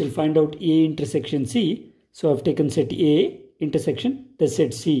thing we she'll find out A intersection C. So I have taken set A intersection the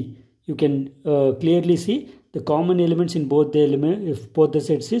set C. You can clearly see the common elements in both the if both the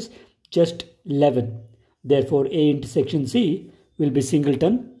sets is just 11. Therefore A intersection C will be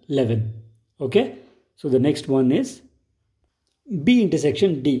singleton 11. Okay, so the next one is B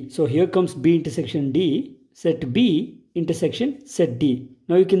intersection D. So here comes B intersection D, set B intersection set D.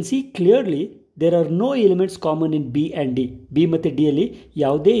 Now you can see clearly there are no elements common in B and D. B ಮತ್ತು D ಅಲ್ಲಿ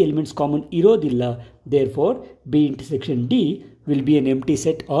ಯಾವುದೇ elements common ಇರೋದಿಲ್ಲ. Therefore B intersection D will be an empty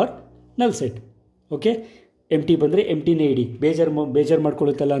set or null set. Okay, ಎಂಟಿ ಬಂದರೆ ಎಂಟಿನೇ ಇಡಿ. ಬೇಜಾರು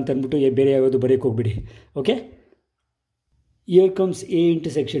ಮಾಡ್ಕೊಳ್ಳುತ್ತಲ್ಲ ಅಂತ ಅಂದ್ಬಿಟ್ಟು ಬೇರೆ ಯಾವುದು ಬರೆಯೋಕೆ ಹೋಗ್ಬಿಡಿ. Okay, here comes A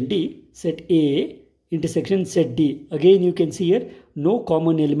intersection D, set A intersection set D. Again you can see here no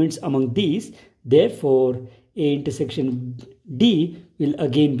common elements among these. Therefore A intersection D will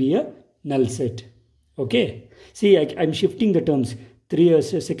again be a null set. Okay, see I'm shifting the terms. 3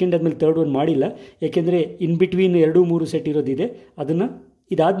 second ಆದಮೇಲೆ third one ಮಾಡಿಲ್ಲ, ಯಾಕೆಂದರೆ in between 2-3 set ಇರೋದಿದೆ, ಅದನ್ನು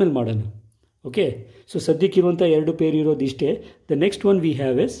ಇದಾದಮೇಲೆ ಮಾಡೋಣ. Okay, so ಸದ್ಯಕ್ಕಿರುವಂಥ 2 peer ಇರೋದು ಇಷ್ಟೇ. The next one we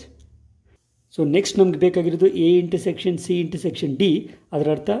have S, so next ನಮ್ಗೆ ಬೇಕಾಗಿರೋದು A intersection C intersection D. ಅದರ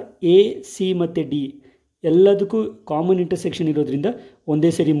ಅರ್ಥ ಎ, ಸಿ ಮತ್ತು ಡಿ ಎಲ್ಲದಕ್ಕೂ ಕಾಮನ್ ಇಂಟರ್ಸೆಕ್ಷನ್ ಇರೋದ್ರಿಂದ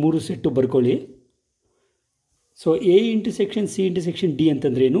ಒಂದೇ ಸರಿ 3 ಸೆಟ್ಟು ಬರ್ಕೊಳ್ಳಿ. So A intersection C intersection D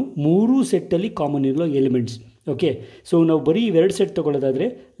ಅಂತಂದ್ರೆ ಏನು? 3 ಸೆಟ್ಟಲ್ಲಿ ಕಾಮನ್ ಇರೋ ಎಲಿಮೆಂಟ್ಸ್. ಓಕೆ, ಸೊ ನಾವು ಬರೀ ಇವೆರಡು ಸೆಟ್ ತೊಗೊಳ್ಳೋದಾದರೆ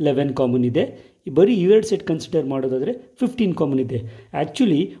 11 ಕಾಮನ್ ಇದೆ. ಬರೀ ಇವೆರಡು ಸೆಟ್ ಕನ್ಸಿಡರ್ ಮಾಡೋದಾದರೆ 15 ಕಾಮನ್ ಇದೆ.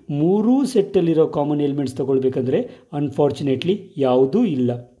 ಆ್ಯಕ್ಚುಲಿ 3 ಸೆಟ್ಟಲ್ಲಿರೋ ಕಾಮನ್ ಎಲಿಮೆಂಟ್ಸ್ ತೊಗೊಳ್ಬೇಕಂದ್ರೆ ಅನ್ಫಾರ್ಚುನೇಟ್ಲಿ ಯಾವುದೂ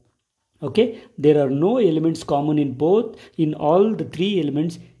ಇಲ್ಲ. Okay, there are no elements common in all the 3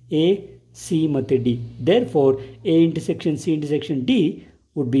 elements A, C ಮತ್ತು D. There for A intersection C intersection D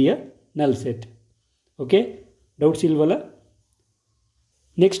would be a ನಲ್ set. Okay, doubts ಇಲ್ವಲ್ಲ?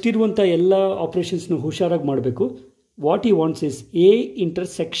 Next ಇರುವಂಥ ಎಲ್ಲ ಆಪ್ರೇಷನ್ಸ್ನ ಹುಷಾರಾಗಿ ಮಾಡಬೇಕು. What ಈ wants is A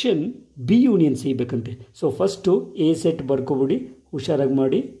intersection B union C ಬೇಕಂತೆ. So first A set ಬರ್ಕೊಬಿಡಿ, ಹುಷಾರಾಗಿ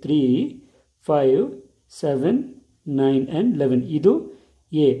ಮಾಡಿ. 3, 5, 7, 9 and 11 ಇದು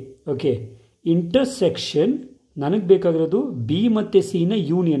ಎ. ಓಕೆ, ಇಂಟರ್ಸೆಕ್ಷನ್ ನನಗೆ ಬೇಕಾಗಿರೋದು ಬಿ ಮತ್ತು ಸಿನ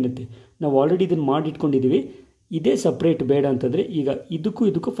ಯೂನಿಯನ್ ಅಂತೆ. ನಾವು ಆಲ್ರೆಡಿ ಇದನ್ನು ಮಾಡಿಟ್ಕೊಂಡಿದ್ದೀವಿ. ಇದೇ ಸಪ್ರೇಟ್ ಬೇಡ ಅಂತಂದರೆ ಈಗ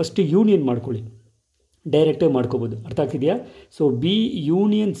ಇದಕ್ಕೂ ಫಸ್ಟ್ ಯೂನಿಯನ್ ಮಾಡ್ಕೊಳ್ಳಿ. ಡೈರೆಕ್ಟಾಗಿ ಮಾಡ್ಕೋಬೋದು. ಅರ್ಥ ಆಗ್ತಿದೆಯಾ? So B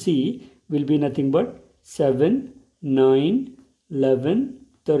union C will be nothing but 7, 9, 11,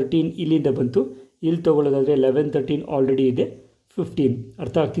 13 ಇಲ್ಲಿಂದ ಬಂತು. ಇಲ್ಲಿ ತೊಗೊಳ್ಳೋದಾದರೆ 11, 13 ಆಲ್ರೆಡಿ ಇದೆ, 15.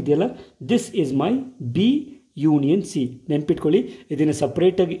 ಅರ್ಥ ಆಗ್ತಿದೆಯಲ್ಲ? This is my B union C. ನೆನ್ಪಿಟ್ಕೊಳ್ಳಿ, ಇದನ್ನು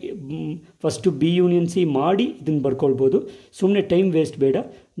ಸಪ್ರೇಟಾಗಿ ಫಸ್ಟು ಬಿ ಯೂನಿಯನ್ ಸಿ ಮಾಡಿ ಇದನ್ನು ಬರ್ಕೊಳ್ಬೋದು. ಸುಮ್ಮನೆ ಟೈಮ್ ವೇಸ್ಟ್ ಬೇಡ,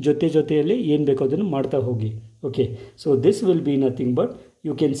 ಜೊತೆಯಲ್ಲಿ ಏನು ಬೇಕೋ ಅದನ್ನು ಮಾಡ್ತಾ ಹೋಗಿ. Okay, so this will be nothing but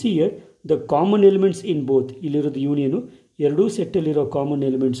you can see here the common elements in both. ಇಲ್ಲಿರೋದು ಯೂನಿಯನು ಎರಡೂ ಸೆಟ್ಟಲ್ಲಿರೋ common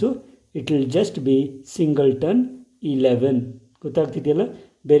elements it will just B singleton 11. ಗೊತ್ತಾಗ್ತಿದೆಯಲ್ಲ?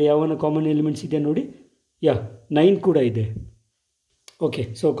 ಬೇರೆ ಯಾವನ ಕಾಮನ್ ಎಲಿಮೆಂಟ್ಸ್ ಇದೆ ನೋಡಿ? 9 ಕೂಡ ಇದೆ. ಓಕೆ,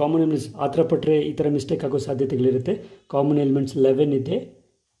 ಸೊ ಕಾಮನ್ ಎಲಿಮೆಂಟ್ಸ್ ಆ ಥರ ಪಟ್ಟರೆ ಈ ಥರ ಮಿಸ್ಟೇಕ್ ಆಗೋ ಸಾಧ್ಯತೆಗಳಿರುತ್ತೆ. ಕಾಮನ್ ಎಲಿಮೆಂಟ್ಸ್ 11 ಇದೆ,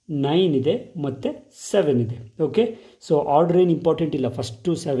 9 ಇದೆ ಮತ್ತು 7 ಇದೆ. ಓಕೆ, ಸೊ ಆರ್ಡರ್ ಏನು ಇಂಪಾರ್ಟೆಂಟ್ ಇಲ್ಲ,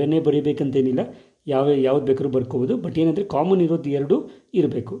 ಫಸ್ಟು 7 ಬರೀಬೇಕಂತೇನಿಲ್ಲ, ಯಾವ್ದು ಬೇಕಾದ್ರೂ ಬರ್ಕೋಬೋದು. ಬಟ್ ಏನಂದರೆ ಕಾಮನ್ ಇರೋದು ಎರಡು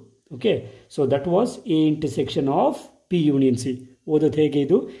ಇರಬೇಕು. Okay, so that was A intersection of B union C. ಓದೋದು ಹೇಗೆ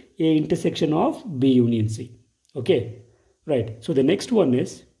ಇದು? A intersection of B union C. Okay, right. So the next one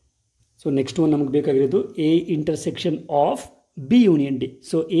is, so next one ನಮಗೆ ಬೇಕಾಗಿರೋದು A intersection of B union D.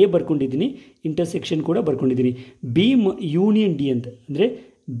 So A ಬರ್ಕೊಂಡಿದ್ದೀನಿ, intersection ಕೂಡ ಬರ್ಕೊಂಡಿದ್ದೀನಿ. B union D ಅಂತ ಅಂದರೆ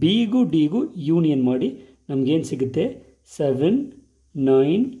ಬಿಗೂ ಡಿಗೂ union ಮಾಡಿ ನಮಗೇನು ಸಿಗುತ್ತೆ? 7,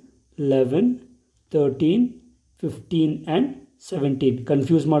 9, 11, 13, 15 ಆ್ಯಂಡ್ 17.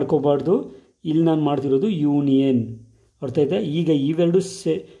 ಕನ್ಫ್ಯೂಸ್ ಮಾಡ್ಕೋಬಾರ್ದು, ಇಲ್ಲಿ ನಾನು ಮಾಡ್ತಿರೋದು ಯೂನಿಯನ್. ಅರ್ಥ ಆಯ್ತಾ? ಈಗ ಇವೆರಡು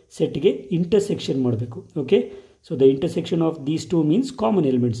ಸೆಟ್ಗೆ ಇಂಟರ್ಸೆಕ್ಷನ್ ಮಾಡಬೇಕು. Okay, so the intersection of these two means common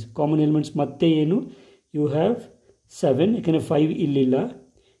elements. Common elements ಮತ್ತೆ ಏನು? ಯು ಹ್ಯಾವ್ 7, ಯಾಕೆಂದರೆ 5 ಇಲ್ಲಿಲ್ಲ.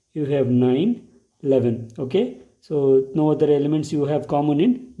 You have 9, 11. Okay, so no other elements you have common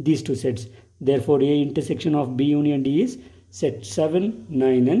in these two sets. Therefore A intersection of B union D is set 7,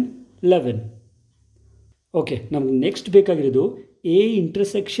 9 and 11. Okay, ನಮ್ಗೆ next ಬೇಕಾಗಿರೋದು A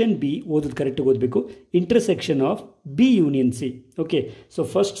intersection B. ಓದೋದು ಕರೆಕ್ಟಾಗಿ ಓದಬೇಕು. Intersection of B union C. Okay, so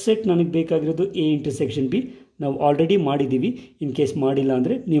first set ನನಗೆ ಬೇಕಾಗಿರೋದು A intersection B. ನಾವು already ಮಾಡಿದ್ದೀವಿ. In case ಮಾಡಿಲ್ಲ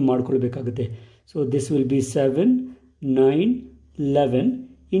ಅಂದರೆ ನೀವು ಮಾಡ್ಕೊಳ್ಬೇಕಾಗುತ್ತೆ. So this will be 7, 9, 11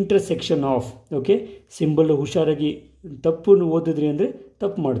 intersection of. Okay, symbol ಹುಷಾರಾಗಿ ತಪ್ಪು ಓದಿದ್ರಿ ಅಂದರೆ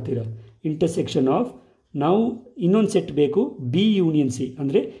ತಪ್ಪು ಮಾಡ್ತೀರಾ. ಇಂಟರ್ಸೆಕ್ಷನ್ ಆಫ್, ನಾವು ಇನ್ನೊಂದು ಸೆಟ್ ಬೇಕು ಬಿ ಯೂನಿಯನ್ ಸಿ,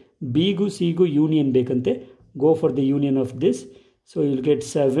 ಅಂದರೆ ಬಿಗೂ ಸಿಗೂ ಯೂನಿಯನ್ ಬೇಕಂತೆ. Go for the union of this. So will get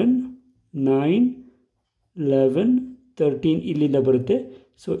 7, 9, 11, 13 ಇಲ್ಲಿಂದ ಬರುತ್ತೆ.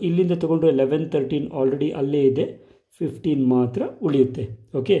 ಸೊ ಇಲ್ಲಿಂದ ತೊಗೊಂಡ್ರೆ 11, 13 ಆಲ್ರೆಡಿ ಅಲ್ಲೇ ಇದೆ, 15 ಮಾತ್ರ ಉಳಿಯುತ್ತೆ.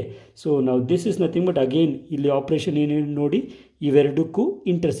 ಓಕೆ, ಸೊ ನಾವು this is nothing but again ಇಲ್ಲಿ ಆಪ್ರೇಷನ್ ಏನೇನು ನೋಡಿ, ಇವೆರಡಕ್ಕೂ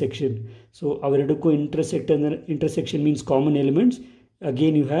intersection. So ಅವೆರಡಕ್ಕೂ intersection means common elements.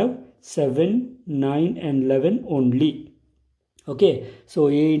 Again you have 7, 9 and 11 only. Okay, so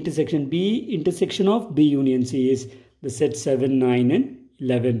A intersection B intersection of B union C is the set 7, 9 and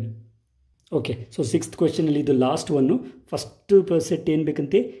 11. Okay, so 6th ಕ್ವೆಶ್ಚನಲ್ಲಿ ಇದು last one. First set ಏನು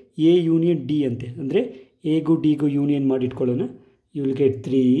ಬೇಕಂತೆ? A union D ಅಂತೆ, ಅಂದರೆ ಎಗೂ ಡಿಗೂ union ಮಾಡಿಟ್ಕೊಳ್ಳೋಣ. You will get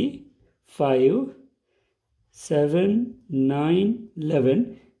 3, 5, 7, 9, 11.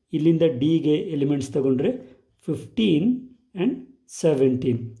 ಇಲ್ಲಿಂದ ಡಿಗೆ elements ತಗೊಂಡ್ರೆ 15 and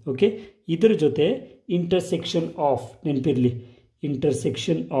 17. Okay, ಇದರ ಜೊತೆ ಇಂಟರ್ಸೆಕ್ಷನ್ ಆಫ್ ನೆನಪಿರಲಿ.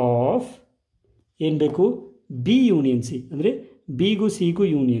 ಇಂಟರ್ಸೆಕ್ಷನ್ ಆಫ್ ಏನು ಬೇಕು? ಬಿ ಯೂನಿಯನ್ ಸಿ, ಅಂದರೆ ಬಿಗೂ ಸಿಗೂ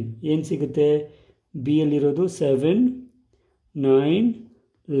ಯೂನಿಯನ್ ಏನು ಸಿಗುತ್ತೆ? ಬಿಯಲ್ಲಿರೋದು 7, 9,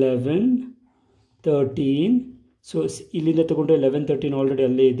 11, 13. ಸೊ ಇಲ್ಲಿಂದ ತೊಗೊಂಡ್ರೆ 11, 13 ಆಲ್ರೆಡಿ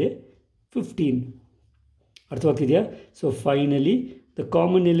ಅಲ್ಲೇ ಇದೆ, 15. ಅರ್ಥವಾಗ್ತಿದೆಯಾ? So finally the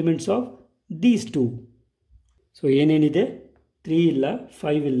common elements of these two. So ಏನೇನಿದೆ? 3 ಇಲ್ಲ,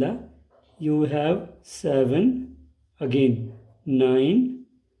 5 ಇಲ್ಲ. ಯು ಹ್ಯಾವ್ 7, ಅಗೇನ್ 9,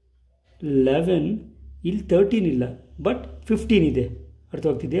 11, ಇಲ್ಲಿ 13 ಇಲ್ಲ, ಬಟ್ 15 ಇದೆ.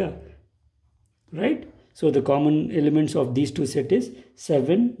 ಅರ್ಥವಾಗ್ತಿದೆಯಾ? Right. So the common elements of these two set is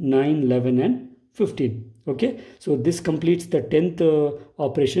 7, 9, 11 and 15. Okay, so this completes the 10th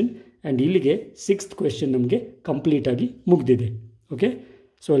operation. And ಇಲ್ಲಿಗೆ 6th question ನಮಗೆ ಕಂಪ್ಲೀಟಾಗಿ ಮುಗಿದಿದೆ. Okay,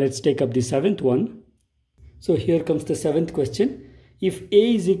 so let's take up the 7th one. So here comes the 7th question. If A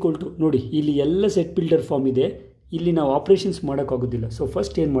is equal to, ನೋಡಿ ಇಲ್ಲಿ ಎಲ್ಲ set builder form ಇದೆ, ಇಲ್ಲಿ ನಾವು ಆಪ್ರೇಷನ್ಸ್ ಮಾಡೋಕ್ಕಾಗೋದಿಲ್ಲ. ಸೊ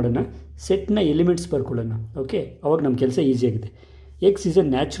ಫಸ್ಟ್ ಏನು ಮಾಡೋಣ? ಸೆಟ್ನ ಎಲಿಮೆಂಟ್ಸ್ ಬರ್ಕೊಳ್ಳೋಣ. ಓಕೆ, ಅವಾಗ ನಮ್ಮ ಕೆಲಸ ಈಸಿಯಾಗಿದೆ. X is a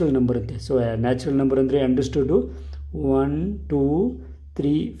natural number ಅಂತೆ. ಸೊ ನ್ಯಾಚುರಲ್ ನಂಬರ್ ಅಂದರೆ ಅಂಡರ್ಸ್ಟುಡು 1, 2,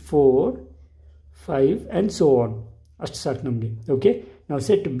 3, 4, 5 ಆ್ಯಂಡ್ ಸೋ ಆನ್. ಅಷ್ಟು ಸಾಕು ನಮಗೆ. ಓಕೆ, ನಾವು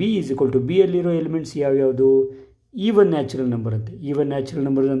set B is equal to, B ಅಲ್ಲಿರೋ ಎಲಿಮೆಂಟ್ಸ್ ಯಾವ್ಯಾವುದು? ಈವನ್ ನ್ಯಾಚುರಲ್ ನಂಬರ್ ಅಂತೆ. ಈವನ್ ನ್ಯಾಚುರಲ್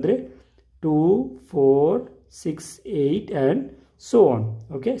ನಂಬರ್ ಅಂದರೆ 2, 4, 6, 8 ಆ್ಯಂಡ್ ಸೋ ಆನ್.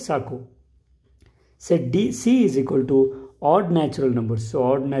 ಓಕೆ, ಸಾಕು. Set D C is equal to add natural numbers. So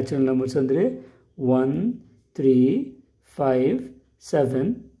add natural numbers ಅಂದರೆ 1, 3, 5, 7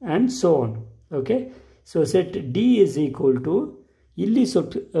 and so on. Okay, so set D is equal to, ಇಲ್ಲಿ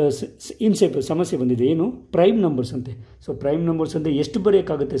ಸ್ವಲ್ಪ ಸಮಸ್ಯೆ ಬಂದಿದೆ. ಏನು? Prime numbers ಅಂತೆ. So prime numbers ಅಂದರೆ ಎಷ್ಟು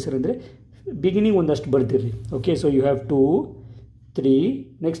ಬರೆಯೋಕ್ಕಾಗುತ್ತೆ ಸರ್ ಅಂದರೆ, ಬಿಗಿನಿಂಗ್ ಒಂದಷ್ಟು ಬರ್ದಿರ್ರಿ. Okay, so you have 2, 3,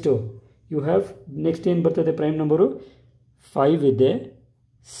 next you have next ಏನು ಬರ್ತದೆ? ಪ್ರೈಮ್ ನಂಬರು 5 ಇದೆ,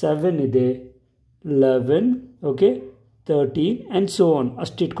 7 ಇದೆ, 11, ಓಕೆ, 13 ಆ್ಯಂಡ್ ಸೋ ಆನ್.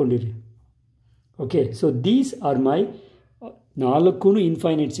 ಅಷ್ಟು ಇಟ್ಕೊಂಡಿರಿ. Okay, so these are my 4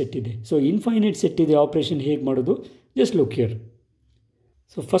 infinite set ಇದೆ. ಸೊ ಇನ್ಫೈನೈಟ್ ಸೆಟ್ ಇದೆ, ಆಪ್ರೇಷನ್ ಹೇಗೆ ಮಾಡೋದು, just look here.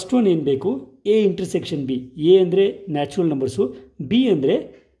 So first one ಏನು ಬೇಕು, ಎ ಇಂಟರ್ಸೆಕ್ಷನ್ ಬಿ. ಎ ಅಂದರೆ ನ್ಯಾಚುರಲ್ ನಂಬರ್ಸು, ಬಿ ಅಂದರೆ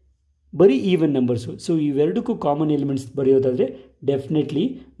ಬರೀ even numbers. So ಇವೆರಡಕ್ಕೂ common elements ಬರೆಯೋದಾದರೆ definitely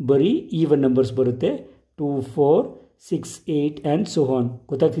ಬರೀ ಈವನ್ ನಂಬರ್ಸ್ ಬರುತ್ತೆ. 2, 4, 6, 8 ಆ್ಯಂಡ್ ಸೋ ಆನ್.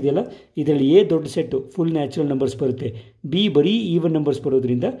 ಗೊತ್ತಾಗ್ತಿದೆಯಲ್ಲ, ಇದರಲ್ಲಿ ಎ ದೊಡ್ಡ ಸೆಟ್ಟು ಫುಲ್ ನ್ಯಾಚುರಲ್ ನಂಬರ್ಸ್ ಬರುತ್ತೆ, ಬಿ ಬರೀ ಈವನ್ ನಂಬರ್ಸ್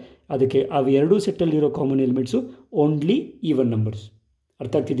ಬರೋದ್ರಿಂದ ಅದಕ್ಕೆ ಅವು ಎರಡೂ ಸೆಟ್ಟಲ್ಲಿರೋ common elements only even numbers.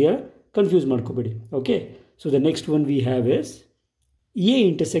 ಅರ್ಥ ಆಗ್ತಿದೆಯಾ, ಕನ್ಫ್ಯೂಸ್ ಮಾಡ್ಕೋಬೇಡಿ. Okay, so the next one we have S A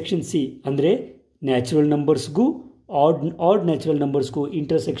intersection C. ಅಂದರೆ ನ್ಯಾಚುರಲ್ ನಂಬರ್ಸ್ಗೂ ಆಡ್ ನ್ಯಾಚುರಲ್ ನಂಬರ್ಸ್ಗೂ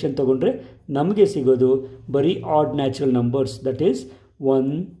ಇಂಟರ್ಸೆಕ್ಷನ್ ತೊಗೊಂಡ್ರೆ ನಮಗೆ ಸಿಗೋದು ಬರೀ add natural numbers, that is 1,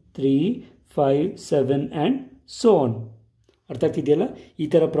 3, 5, 7 and so on. ಅರ್ಥ ಆಗ್ತಿದೆಯಲ್ಲ, ಈ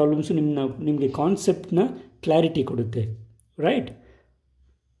ಥರ ಪ್ರಾಬ್ಲಮ್ಸು ನಿಮಗೆ ಕಾನ್ಸೆಪ್ಟ್ನ ಕ್ಲಾರಿಟಿ ಕೊಡುತ್ತೆ, right.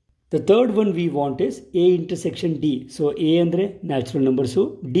 The third one we want is A intersection D. So A ಅಂದರೆ ನ್ಯಾಚುರಲ್ ನಂಬರ್ಸು,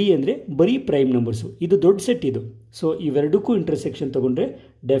 ಡಿ ಅಂದರೆ ಬರೀ ಪ್ರೈಮ್ ನಂಬರ್ಸು. ಇದು ದೊಡ್ಡ ಸೆಟ್ ಇದು. ಸೊ ಇವೆರಡಕ್ಕೂ ಇಂಟರ್ಸೆಕ್ಷನ್ ತೊಗೊಂಡ್ರೆ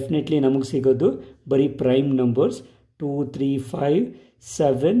ಡೆಫಿನೆಟ್ಲಿ ನಮಗೆ ಸಿಗೋದು ಬರೀ prime numbers 2, 3, 5,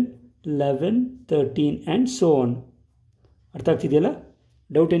 7, 11, 13 and so on. ಅರ್ಥ ಆಗ್ತಿದೆಯಲ್ಲ,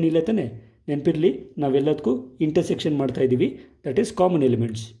 ಡೌಟ್ ಏನಿಲ್ಲ ತಾನೆ. ನೆನಪಿರಲಿ, ನಾವೆಲ್ಲದಕ್ಕೂ ಇಂಟರ್ಸೆಕ್ಷನ್ ಮಾಡ್ತಾ ಇದ್ದೀವಿ, that is common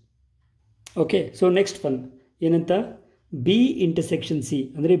elements. Okay, so next one ಏನಂತ, ಬಿ ಇಂಟರ್ಸೆಕ್ಷನ್ ಸಿ.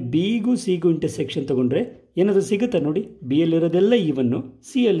 ಅಂದರೆ ಬಿಗೂ ಸಿಗೂ ಇಂಟರ್ಸೆಕ್ಷನ್ ತೊಗೊಂಡ್ರೆ ಏನಾದರೂ ಸಿಗುತ್ತಾ ನೋಡಿ. ಬಿ ಯಲ್ಲಿರೋದೆಲ್ಲ ಈವನ್ನು,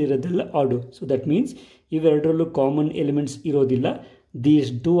 ಸಿ ಯಲ್ಲಿರೋದೆಲ್ಲ ಆಡು. So that means ಇವೆರಡರಲ್ಲೂ common elements ಇರೋದಿಲ್ಲ.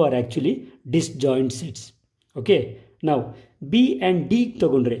 These two are actually disjoint sets. Okay, ನಾವು ಬಿ ಆ್ಯಂಡ್ ಡಿ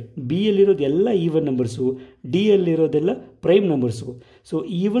ತೊಗೊಂಡ್ರೆ ಬಿ ಯಲ್ಲಿರೋದು ಎಲ್ಲ even numbers, D ಯಲ್ಲಿರೋದೆಲ್ಲ prime numbers. So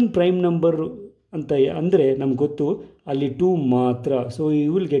even prime number ಅಂತ ಅಂದರೆ ನಮ್ಗೆ ಗೊತ್ತು ಅಲ್ಲಿ 2 ಮಾತ್ರ. So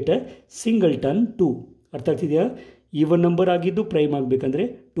you will get A singleton 2. ಅರ್ಥ ಆಗ್ತಿದೆಯಾ, ಈವನ್ ನಂಬರ್ ಆಗಿದ್ದು ಪ್ರೈಮ್ ಆಗಬೇಕಂದ್ರೆ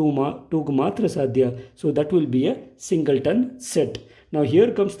 2ಗೆ ಮಾತ್ರ ಸಾಧ್ಯ. So that will be A singleton set. ನಾವು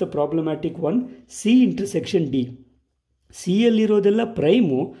here comes the problematic one, C intersection D. C ಯಲ್ಲಿರೋದೆಲ್ಲ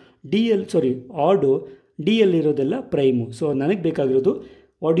Prime, ಆಡು, ಡಿ ಯಲ್ಲಿರೋದೆಲ್ಲ ಪ್ರೈಮು. ಸೊ ನನಗೆ ಬೇಕಾಗಿರೋದು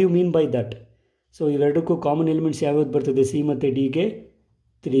what you mean by that. So ಇವೆರಡಕ್ಕೂ common elements ಯಾವ್ಯಾವ್ದು ಬರ್ತದೆ ಸಿ ಮತ್ತು ಡಿಗೆ,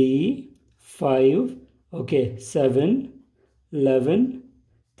 3, 5, ಓಕೆ, 7, 11,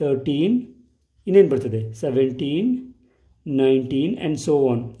 13, ಇನ್ನೇನು ಬರ್ತದೆ 17, 19 ಆ್ಯಂಡ್ ಸೋ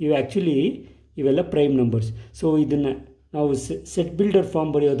ಆನ್. ಇವೆಲ್ಲ ಪ್ರೈಮ್ ನಂಬರ್ಸ್. ಸೊ ಇದನ್ನು ನಾವು set builder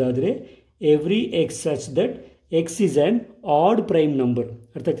form ಬರೆಯೋದಾದರೆ every X such that X is an add prime number.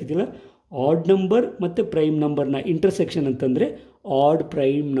 ಅರ್ಥ ಆಗ್ತಿದ್ದಿಲ್ಲ, ಆಡ್ ನಂಬರ್ ಮತ್ತು ಪ್ರೈಮ್ ನಂಬರ್ನ ಇಂಟರ್ಸೆಕ್ಷನ್ ಅಂತಂದರೆ ಆಡ್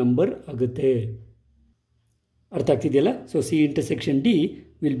ಪ್ರೈಮ್ ನಂಬರ್ ಆಗುತ್ತೆ. ಅರ್ಥ ಆಗ್ತಿದೆಯಲ್ಲ. So C intersection D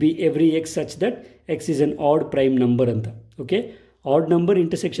will be every X such that X is an add prime number ಅಂತ. Okay, odd number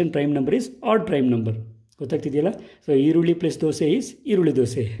intersection prime number is add prime number. ಗೊತ್ತಾಗ್ತಿದೆಯಲ್ಲ. So ಈರುಳ್ಳಿ plus dosa is ಈರುಳ್ಳಿ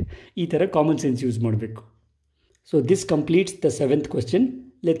ದೋಸೆ. ಈ ಥರ common sense use ಮಾಡಬೇಕು. So this completes the 7th question.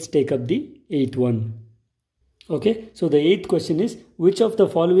 Let's take up the 8th one. Okay, so the 8th question is which of the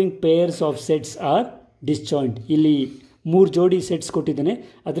following pairs of sets R disjoint. ಇಲ್ಲಿ 3 ಜೋಡಿ sets ಕೊಟ್ಟಿದ್ದಾನೆ,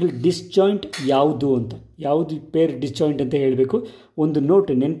 ಅದರಲ್ಲಿ disjoint ಯಾವುದು ಅಂತ, ಯಾವುದು peer disjoint ಅಂತ ಹೇಳಬೇಕು. ಒಂದು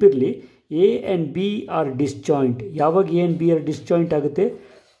ನೋಟ್ ನೆನಪಿರಲಿ, A and B R disjoint. ಯಾವಾಗ A and B R disjoint ಆಗುತ್ತೆ,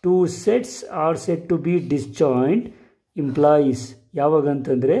 2 sets are set to B disjoint ಇಂಪ್ಲಾಯೀಸ್. ಯಾವಾಗ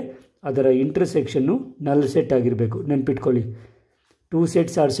ಅಂತಂದರೆ ಅದರ ಇಂಟರ್ಸೆಕ್ಷನ್ನು ನಲ್ ಸೆಟ್ ಆಗಿರಬೇಕು. ನೆನ್ಪಿಟ್ಕೊಳ್ಳಿ, 2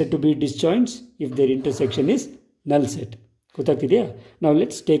 sets are set to B ಡಿಸ್ಜಾಯಿಂಟ್ಸ್ if there intersection is ನಲ್ ಸೆಟ್. ಗೊತ್ತಾಗ್ತಿದೆಯಾ. ನಾವು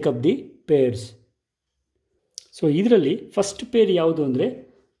let's take up the pairs. So ಇದರಲ್ಲಿ ಫಸ್ಟ್ ಪೇರ್ ಯಾವುದು ಅಂದರೆ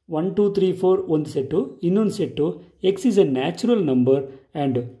 1, 2, 3, 4 ಒಂದು ಸೆಟ್ಟು, ಇನ್ನೊಂದು set X is A natural number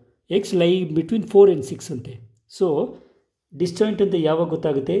and X ಲೈ ಬಿಟ್ವೀನ್ 4 and 6 ಅಂತೆ. ಸೊ ಡಿಸ್ಜಾಯಿಂಟ್ ಅಂತ ಯಾವಾಗ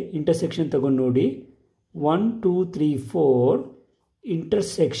ಗೊತ್ತಾಗುತ್ತೆ, ಇಂಟರ್ಸೆಕ್ಷನ್ ತಗೊಂಡು ನೋಡಿ. 1, 2, 3, 4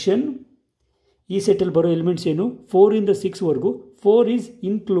 ಇಂಟರ್ಸೆಕ್ಷನ್. ಈ ಸೆಟ್ಟಲ್ಲಿ ಬರೋ ಎಲಿಮೆಂಟ್ಸ್ ಏನು, 4 ಇಂದ 6ವರೆಗೂ 4 ಈಸ್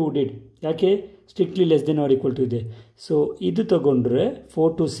ಇನ್ಕ್ಲೂಡೆಡ್. ಯಾಕೆ, strictly less than R equal to ಇದೆ. ಸೊ ಇದು ತಗೊಂಡ್ರೆ 4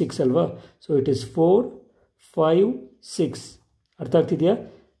 to 6 ಅಲ್ವಾ. So it is 4, 5, 6. ಅರ್ಥ ಆಗ್ತಿದೆಯಾ.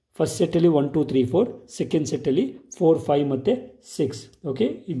 ಫಸ್ಟ್ ಸೆಟ್ಟಲ್ಲಿ 1, 2, 3, 4, ಸೆಕೆಂಡ್ ಸೆಟ್ಟಲ್ಲಿ 4, 5 ಮತ್ತು 6. ಓಕೆ,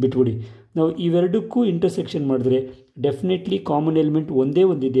 ಇದು ಬಿಟ್ಬಿಡಿ. ನಾವು ಇವೆರಡಕ್ಕೂ ಇಂಟರ್ಸೆಕ್ಷನ್ ಮಾಡಿದ್ರೆ ಡೆಫಿನೆಟ್ಲಿ ಕಾಮನ್ ಎಲಿಮೆಂಟ್ ಒಂದೇ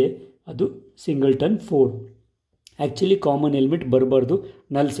ಒಂದಿದೆ, ಅದು ಸಿಂಗಲ್ಟನ್ 4. ಆ್ಯಕ್ಚುಲಿ ಕಾಮನ್ ಎಲಿಮೆಂಟ್ ಬರಬಾರ್ದು,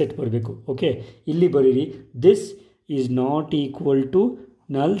 ನಲ್ ಸೆಟ್ ಬರಬೇಕು. ಓಕೆ, ಇಲ್ಲಿ ಬರೀರಿ, this is not equal to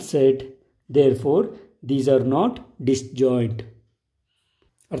ನಲ್ set, there four these are not disjoint.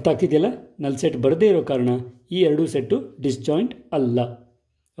 ಅರ್ಥ ಆಗ್ತಿದೆಯಲ್ಲ. ನಲ್ ಸೆಟ್ ಬರದೇ ಇರೋ ಕಾರಣ ಈ ಎರಡೂ ಸೆಟ್ಟು ಡಿಸ್ಜಾಯಿಂಟ್ ಅಲ್ಲ.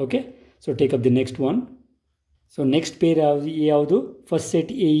 Okay, so take up the next one. So next peer ಯಾವುದು, first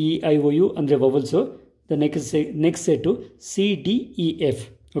set A E I O U ಅಂದರೆ ವವಲ್ಸು. The next set C D E F.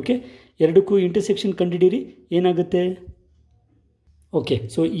 Okay, ಎರಡಕ್ಕೂ ಇಂಟರ್ಸೆಕ್ಷನ್ ಕಂಡುಹಿಡೀರಿ. ಏನಾಗುತ್ತೆ, ಓಕೆ,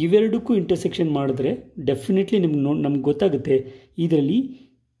 ಸೊ ಇವೆರಡಕ್ಕೂ ಇಂಟರ್ಸೆಕ್ಷನ್ ಮಾಡಿದ್ರೆ definitely ನಮ್ಗೆ ಗೊತ್ತಾಗುತ್ತೆ ಇದರಲ್ಲಿ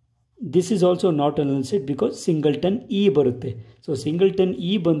this is also not a ನಲ್ set because singleton E ಬರುತ್ತೆ. ಸೊ ಸಿಂಗಲ್ಟನ್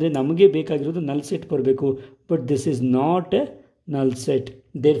ಇ ಬಂದರೆ ನಮಗೆ ಬೇಕಾಗಿರೋದು ನಲ್ ಸೆಟ್ ಬರಬೇಕು, but this is not A ನಲ್ ಸೆಟ್.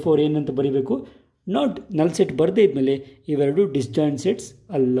 ದೇರ್ ಫೋರ್ ಏನಂತ ಬರೀಬೇಕು, ನಾಟ್ ನಲ್ ಸೆಟ್ ಬರದೇ ಇದ್ಮೇಲೆ ಇವೆರಡು ಡಿಸ್ಜಾಯಿಂಟ್ ಸೆಟ್ಸ್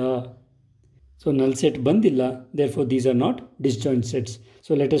ಅಲ್ಲ. ಸೊ ನಲ್ ಸೆಟ್ ಬಂದಿಲ್ಲ, there four these are not disjoint sets.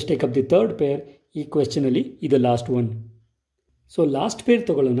 So let us take up the third peer. ಈ ಕ್ವೆಶ್ಚನಲ್ಲಿ ಇದು last one. So last peer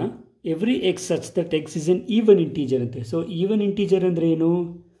ತೊಗೊಳ್ಳೋಣ. Every X such that X is N even integer ಅಂತೆ. So even integer ಅಂದರೆ ಏನು,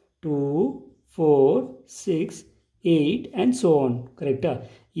 2, 4, 6, 8 and so on. ಕರೆಕ್ಟಾ?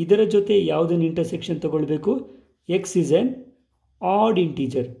 ಇದರ ಜೊತೆ ಯಾವುದನ್ನು ಇಂಟರ್ಸೆಕ್ಷನ್ ತಗೊಳ್ಬೇಕು, X is N add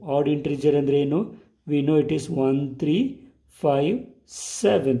integer. Add integer ಅಂದರೆ ಏನು, ವಿ ನೋ ಇಟ್ ಈಸ್ 1, 3, 5,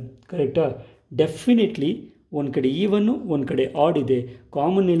 7. ಕರೆಕ್ಟಾ? ಡೆಫಿನೆಟ್ಲಿ ಒಂದು ಕಡೆ ಈವನ್ನು ಒಂದು ಕಡೆ ಆಡ್ ಇದೆ,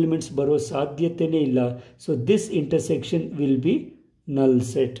 ಕಾಮನ್ ಎಲಿಮೆಂಟ್ಸ್ ಬರೋ ಸಾಧ್ಯತೆಯೇ ಇಲ್ಲ. So this intersection will be ನಲ್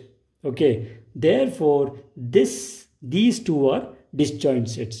set. Okay, there four these two R disjoint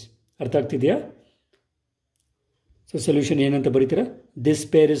sets. ಅರ್ಥ ಆಗ್ತಿದೆಯಾ? ಸೊ ಸೊಲ್ಯೂಷನ್ ಏನಂತ ಬರೀತೀರಾ, ದಿಸ್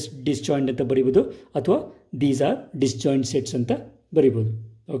ಪೇರ್ ಇಸ್ ಡಿಸ್ಜಾಯಿಂಟ್ ಅಂತ ಬರೀಬೋದು, ಅಥವಾ ದೀಸ್ ಆರ್ ಡಿಸ್ಜಾಯಿಂಟ್ ಸೆಟ್ಸ್ ಅಂತ ಬರೀಬೋದು.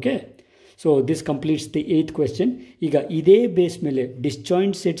 Okay, so this completes the 8th question. ಈಗ ಇದೇ base ಮೇಲೆ,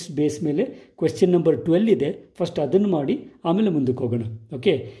 disjoint sets base ಮೇಲೆ ಕ್ವೆಶ್ಚನ್ ನಂಬರ್ 12 ಇದೆ. ಫಸ್ಟ್ ಅದನ್ನು ಮಾಡಿ ಆಮೇಲೆ ಮುಂದಕ್ಕೆ ಹೋಗೋಣ.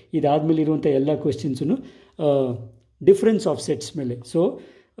 ಓಕೆ, ಇದಾದಮೇಲೆ ಇರುವಂಥ ಎಲ್ಲ ಕ್ವೆಶ್ಚನ್ಸೂ ಡಿಫ್ರೆನ್ಸ್ ಆಫ್ ಸೆಟ್ಸ್ ಮೇಲೆ. ಸೊ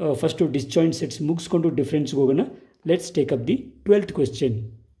ಫಸ್ಟು ಡಿಸ್ಜಾಯಿಂಟ್ ಸೆಟ್ಸ್ ಮುಗಿಸ್ಕೊಂಡು ಡಿಫ್ರೆನ್ಸ್ಗೆ ಹೋಗೋಣ. Let's take up the 12th question.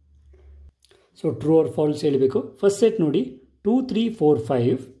 So true or false ಹೇಳಬೇಕು. ಫಸ್ಟ್ ಸೆಟ್ ನೋಡಿ, 2, 3, 4,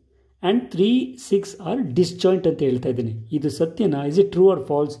 5 ಆ್ಯಂಡ್ 3, 6 ಆರ್ ಡಿಸ್ಜಾಯಿಂಟ್ ಅಂತ ಹೇಳ್ತಾ ಇದ್ದೀನಿ. ಇದು ಸತ್ಯನಾ? Is it true or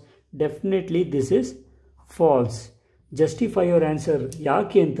false? Definitely this is false. Justify your answer.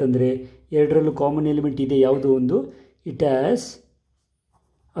 ಯಾಕೆ ಅಂತಂದರೆ ಎರಡರಲ್ಲೂ ಕಾಮನ್ ಎಲಿಮೆಂಟ್ ಇದೆ. ಯಾವುದು ಒಂದು, it has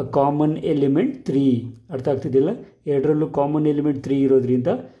a common element 3. ಅರ್ಥ ಆಗ್ತಿದ್ದಿಲ್ಲ? ಎರಡರಲ್ಲೂ ಕಾಮನ್ ಎಲಿಮೆಂಟ್ 3 ಇರೋದ್ರಿಂದ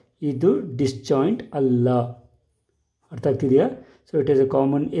ಇದು ಡಿಸ್ಜಾಯಿಂಟ್ ಅಲ್ಲ. ಅರ್ಥ ಆಗ್ತಿದೆಯಾ? So it is a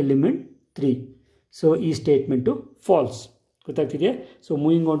common element 3. So ಈ statement falls. ಗೊತ್ತಾಗ್ತಿದೆಯಾ? So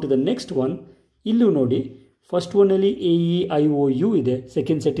moving on to the next one. ಇಲ್ಲೂ ನೋಡಿ, ಫಸ್ಟ್ ಒನ್ನಲ್ಲಿ AEIOU ಇದೆ,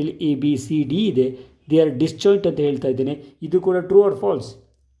 ಸೆಕೆಂಡ್ ಸೆಟ್ಟಲ್ಲಿ ABCD ಇದೆ. ದೇ ಆರ್ ಡಿಸ್ಜಾಯಿಂಟ್ ಅಂತ ಹೇಳ್ತಾ ಇದ್ದೇನೆ. ಇದು ಕೂಡ true or false?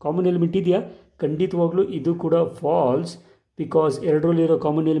 Common element ಇದೆಯಾ? ಖಂಡಿತವಾಗ್ಲೂ ಇದು ಕೂಡ ಫಾಲ್ಸ್. ಬಿಕಾಸ್ ಎರಡರಲ್ಲಿರೋ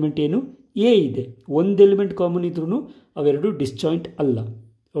ಕಾಮನ್ ಎಲಿಮೆಂಟ್ ಏನು, ಎ ಇದೆ. ಒಂದು ಎಲಿಮೆಂಟ್ ಕಾಮನ್ ಇದ್ರೂ ಅವೆರಡು ಡಿಸ್ಜಾಯಿಂಟ್ ಅಲ್ಲ.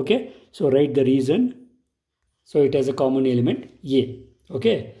 Okay, so right the reason. So it has a common element A.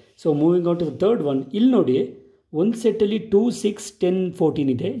 Okay, so moving on to the third one. ಇಲ್ಲಿ ನೋಡಿ, ಒಂದು ಸೆಟ್ಟಲ್ಲಿ 2, 6, 10, 14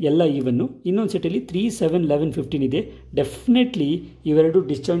 ಇದೆ, ಎಲ್ಲ ಈವನ್ನು. ಇನ್ನೊಂದು ಸೆಟ್ಟಲ್ಲಿ 3, 7, 11, 15 ಇದೆ. ಡೆಫಿನೆಟ್ಲಿ ಇವೆರಡು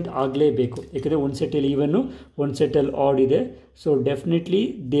ಡಿಸ್ಜಾಯಿಂಟ್ ಆಗಲೇಬೇಕು. ಯಾಕಂದರೆ ಒಂದು ಸೆಟ್ಟಲ್ಲಿ ಈವನ್ನು, ಒಂದು ಸೆಟ್ಟಲ್ಲಿ ಆಡ್ ಇದೆ. So definitely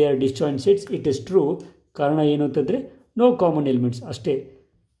they are disjoint sets. It is true. ಕಾರಣ ಏನು ಅಂತಂದರೆ ನೋ ಕಾಮನ್ ಎಲಿಮೆಂಟ್ಸ್ ಅಷ್ಟೇ.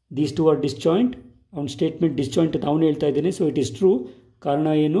 These two R disjoint. ಅವ್ನ ಸ್ಟೇಟ್ಮೆಂಟ್ ಡಿಸ್ಜಾಯಿಂಟ್ ಅಂತ ಅವನು ಹೇಳ್ತಾ ಇದ್ದೇನೆ. So it is true. ಕಾರಣ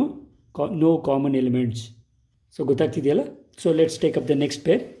ಏನು, no common elements. So ಗೊತ್ತಾಗ್ತಿದೆಯಲ್ಲ? So let's take up the next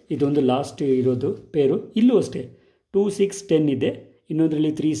peer. ಇದೊಂದು ಲಾಸ್ಟ್ ಇರೋದು ಪೇರು. ಇಲ್ಲೂ ಅಷ್ಟೇ 2, 6, 10 ಇದೆ.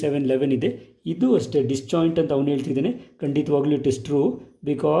 ಇನ್ನೊಂದರಲ್ಲಿ 3, 7, 11 ಇದೆ. ಇದು ಅಷ್ಟೇ ಡಿಸ್ಜಾಯಿಂಟ್ ಅಂತ ಅವನು ಹೇಳ್ತಿದ್ದಾನೆ. ಖಂಡಿತವಾಗ್ಲೂ it is true.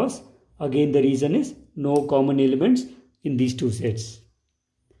 Because again the reason is no common elements in these two sets.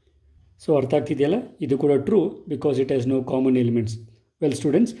 So ಅರ್ಥ ಆಗ್ತಿದೆಯಲ್ಲ? ಇದು ಕೂಡ true because it has no common elements. Well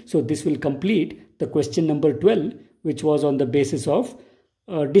students, so this will complete the question number 12 which was on the basis of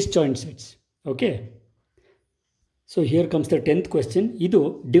disjoint sets. Okay, so here comes the 10th question. ಇದು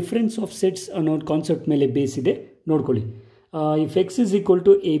difference of sets ಅನ್ನೋ concept ಮೇಲೆ base ಇದೆ. ನೋಡ್ಕೊಳ್ಳಿ. If X is equal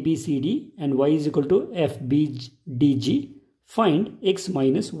to ABCD and Y is equal to FBDG, find X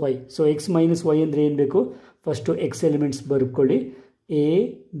minus Y. So X minus Y ಅಂದರೆ ಏನು ಬೇಕು, first X elements ಬರ್ಕೊಳ್ಳಿ,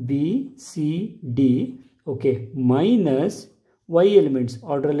 ABCD. Okay, minus Y elements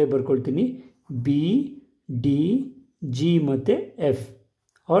ಆರ್ಡ್ರಲ್ಲೇ ಬರ್ಕೊಳ್ತೀನಿ, BDG ಮತ್ತು F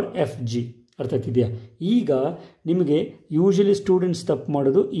R FG. ಅರ್ಥ ಆಗ್ತಿದೆಯಾ? ಈಗ ನಿಮಗೆ usually students ತಪ್ಪು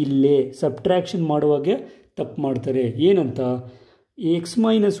ಮಾಡೋದು ಇಲ್ಲೇ, ಸಬ್ಟ್ರ್ಯಾಕ್ಷನ್ ಮಾಡುವಾಗೆ ತಪ್ಪು ಮಾಡ್ತಾರೆ. ಏನಂತ, ಎಕ್ಸ್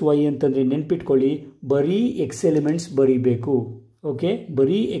ಮೈನಸ್ ವೈ ಅಂತಂದರೆ ನೆನ್ಪಿಟ್ಕೊಳ್ಳಿ, ಬರೀ ಎಕ್ಸ್ ಎಲಿಮೆಂಟ್ಸ್ ಬರೀಬೇಕು. ಓಕೆ,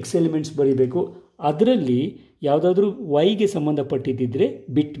 ಬರೀ ಎಕ್ಸ್ ಎಲಿಮೆಂಟ್ಸ್ ಬರೀಬೇಕು. ಅದರಲ್ಲಿ ಯಾವುದಾದ್ರೂ ವೈಗೆ ಸಂಬಂಧಪಟ್ಟಿದ್ದರೆ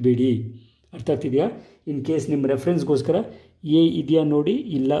ಬಿಟ್ಬಿಡಿ. ಅರ್ಥ ಆಗ್ತಿದೆಯಾ? ಇನ್ ಕೇಸ್ ನಿಮ್ಮ ರೆಫರೆನ್ಸ್ಗೋಸ್ಕರ ಎ ಇದೆಯಾ ನೋಡಿ,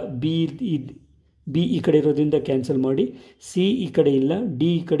 ಇಲ್ಲ ಬಿ ಈ ಕಡೆ ಇರೋದ್ರಿಂದ ಕ್ಯಾನ್ಸಲ್ ಮಾಡಿ, ಸಿ ಈ ಕಡೆ ಇಲ್ಲ, ಡಿ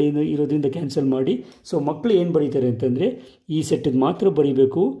ಈ ಕಡೆ ಇರೋದ್ರಿಂದ ಕ್ಯಾನ್ಸಲ್ ಮಾಡಿ. ಸೊ ಮಕ್ಕಳು ಏನು ಬರೀತಾರೆ ಅಂತಂದರೆ ಈ ಸೆಟ್ಟಿಗೆ ಮಾತ್ರ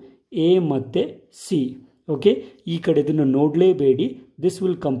ಬರೀಬೇಕು, ಎ ಮತ್ತು ಸಿ. ಓಕೆ, ಈ ಕಡೆದನ್ನು ನೋಡಲೇಬೇಡಿ. This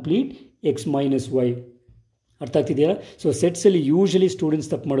will complete X minus Y. ಅರ್ಥ ಆಗ್ತಿದೆಯಾ? ಸೊ ಸೆಟ್ಸಲ್ಲಿ ಯೂಶಲಿ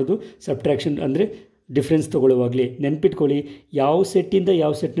ಸ್ಟೂಡೆಂಟ್ಸ್ ತಪ್ಪು ಮಾಡೋದು ಸಬ್ಟ್ರಾಕ್ಷನ್ ಅಂದರೆ ಡಿಫ್ರೆನ್ಸ್ ತೊಗೊಳ್ಳುವಾಗಲೇ ನೆನ್ಪಿಟ್ಕೊಳ್ಳಿ. ಯಾವ ಸೆಟ್ಟಿಂದ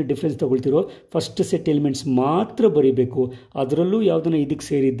ಯಾವ ಸೆಟ್ನ ಡಿಫ್ರೆನ್ಸ್ ತೊಗೊಳ್ತಿರೋ ಫಸ್ಟ್ ಸೆಟ್ ಎಲಿಮೆಂಟ್ಸ್ ಮಾತ್ರ ಬರೀಬೇಕು. ಅದರಲ್ಲೂ ಯಾವುದನ್ನು ಇದಕ್ಕೆ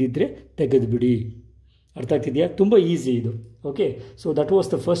ಸೇರಿದ್ದಿದ್ದರೆ ತೆಗೆದುಬಿಡಿ. ಅರ್ಥ ಆಗ್ತಿದೆಯಾ? ತುಂಬ ಈಸಿ ಇದು. Okay, so that was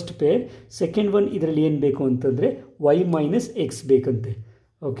the first peer. Second one ಇದರಲ್ಲಿ ಏನು ಬೇಕು ಅಂತಂದರೆ y ಮೈನಸ್ ಎಕ್ಸ್ ಬೇಕಂತೆ.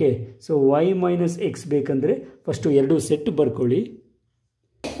 Okay, so y minus X ಬೇಕಂದರೆ ಫಸ್ಟು ಎರಡು ಸೆಟ್ ಬರ್ಕೊಳ್ಳಿ.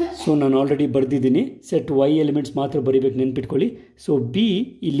 ಸೊ ನಾನು ಆಲ್ರೆಡಿ ಬರೆದಿದ್ದೀನಿ. ಸೆಟ್ y ಎಲಿಮೆಂಟ್ಸ್ ಮಾತ್ರ ಬರೀಬೇಕು, ನೆನ್ಪಿಟ್ಕೊಳ್ಳಿ. ಸೊ b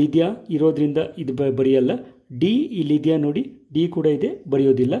ಇಲ್ಲಿದೆಯಾ ಇರೋದ್ರಿಂದ ಇದು ಬರೆಯಲ್ಲ. ಡಿ ಇಲ್ಲಿದೆಯಾ ನೋಡಿ, ಡಿ ಕೂಡ ಇದೆ,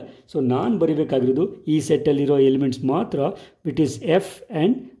 ಬರೆಯೋದಿಲ್ಲ. ಸೊ ನಾನು ಬರೀಬೇಕಾಗಿರೋದು ಈ ಸೆಟ್ಟಲ್ಲಿರೋ ಎಲಿಮೆಂಟ್ಸ್ ಮಾತ್ರ, with is F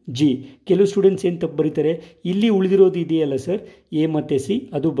and G. ಕೆಲವು ಸ್ಟೂಡೆಂಟ್ಸ್ ಏನು ತಪ್ಪು ಬರೀತಾರೆ, ಇಲ್ಲಿ ಉಳಿದಿರೋದು ಇದೆಯಲ್ಲ ಸರ್ ಎ ಮತ್ತು ಸಿ,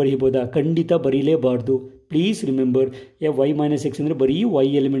 ಅದು ಬರೀಬೋದಾ? ಖಂಡಿತ ಬರೀಲೇಬಾರ್ದು. Please remember, Y minus X ಅಂದರೆ ಬರೀ ವೈ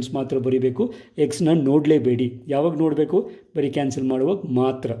ಎಲಿಮೆಂಟ್ಸ್ ಮಾತ್ರ ಬರೀಬೇಕು. ಎಕ್ಸ್ನ ನೋಡಲೇಬೇಡಿ. ಯಾವಾಗ ನೋಡಬೇಕು? ಬರೀ ಕ್ಯಾನ್ಸಲ್ ಮಾಡುವಾಗ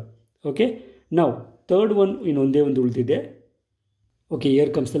ಮಾತ್ರ. ಓಕೆ, ನಾವು ಥರ್ಡ್ ಒನ್ ಇನ್ನೊಂದೇ ಒಂದು ಉಳಿದಿದೆ. Okay, year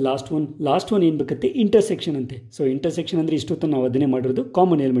comes the last one. Last one ಏನು ಬೇಕಂತೆ? ಇಂಟರ್ಸೆಕ್ಷನ್ ಅಂತೆ. ಸೊ ಇಂಟರ್ಸೆಕ್ಷನ್ ಅಂದರೆ ಇಷ್ಟೊತ್ತು ನಾವು ಅದನ್ನೇ ಮಾಡಿರೋದು,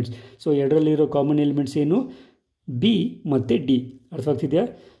 common elements. So ಎರಡರಲ್ಲಿರೋ common elements ಏನು? ಬಿ ಮತ್ತು ಡಿ. ಅರ್ಥ ಆಗ್ತಿದೆಯಾ?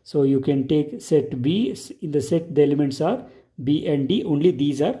 So you can take set B. In the set the elements are B and D, only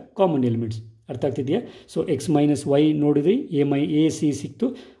these are common elements. ಅರ್ಥ ಆಗ್ತಿದೆಯಾ? ಸೊ ಎಕ್ಸ್ ಮೈನಸ್ ವೈ ನೋಡಿದ್ರಿ, A C ಸಿಕ್ತು.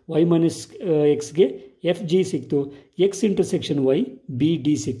 Y minus ಎಕ್ಸ್ಗೆ F G ಸಿಕ್ತು. X intersection Y B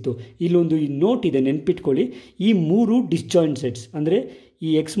D ಸಿಕ್ತು. ಇಲ್ಲೊಂದು note ಇದೆ, ನೆನ್ಪಿಟ್ಕೊಳ್ಳಿ. ಈ ಮೂರು ಡಿಸ್ಜಾಯಿಂಟ್ ಸೆಟ್ಸ್ ಅಂದರೆ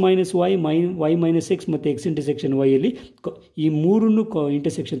ಈ X minus Y minus X ಮತ್ತು ಎಕ್ಸ್ ಇಂಟರ್ಸೆಕ್ಷನ್ ವೈಯಲ್ಲಿ ಈ ಮೂರನ್ನು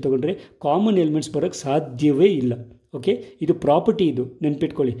ಇಂಟರ್ಸೆಕ್ಷನ್ ತೊಗೊಂಡ್ರೆ ಕಾಮನ್ ಎಲಿಮೆಂಟ್ಸ್ ಬರೋಕ್ಕೆ ಸಾಧ್ಯವೇ ಇಲ್ಲ. ಓಕೆ, ಇದು ಪ್ರಾಪರ್ಟಿ, ಇದು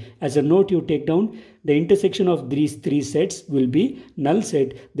ನೆನ್ಪಿಟ್ಕೊಳ್ಳಿ. As a note you take down the intersection of these three sets will be ನಲ್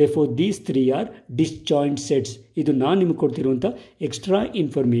set, therefore these three R disjoint sets. ಇದು ನಾನು ನಿಮಗೆ ಕೊಡ್ತಿರುವಂಥ extra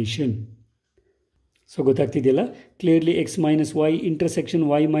information. So ಗೊತ್ತಾಗ್ತಿದೆಯಲ್ಲ clearly? X minus Y intersection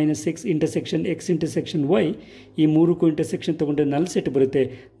Y minus X intersection X intersection Y, ಈ ಮೂರಕ್ಕೂ intersection ತೊಗೊಂಡ್ರೆ ನಲ್ set ಬರುತ್ತೆ.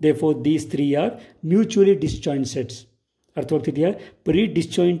 Therefore these three R mutually disjoint sets. ಅರ್ಥವಾಗ್ತಿದೆಯಾ? ಬರೀ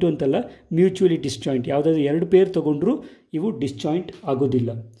ಡಿಸ್ಜಾಯಿಂಟು ಅಂತಲ್ಲ, mutually disjoint. ಯಾವುದಾದ್ರೂ ಎರಡು ಪೇರ್ ತೊಗೊಂಡ್ರು ಇವು ಡಿಸ್ಜಾಯಿಂಟ್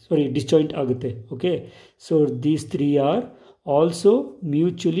ಆಗೋದಿಲ್ಲ, ಡಿಸ್ಜಾಯಿಂಟ್ ಆಗುತ್ತೆ. Okay, so these three are also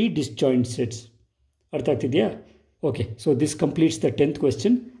mutually disjoint sets. ಅರ್ಥ ಆಗ್ತಿದೆಯಾ? Okay, so this completes the 10th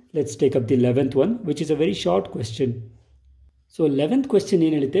question. Let's take up the 11th one, which is a very short question. So 11th question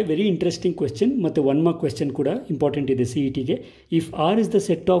ಏನು ಹೇಳುತ್ತೆ? Very interesting question ಮತ್ತು 1 mark question ಕೂಡ important ಇದೆ C E ಟಿಗೆ. If R is the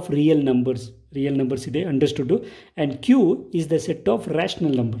set of real numbers ಇದೆ, ಅಂಡರ್ಸ್ಟುಡ್ಡು, and Q is the set of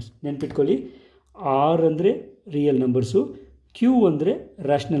rational numbers. ನೆನ್ಪಿಟ್ಕೊಳ್ಳಿ, R ಅಂದರೆ real numbers, Q ಅಂದರೆ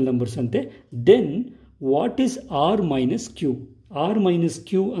ರ್ಯಾಷನಲ್ ನಂಬರ್ಸ್ ಅಂತೆ. Then what is R minus Q? R minus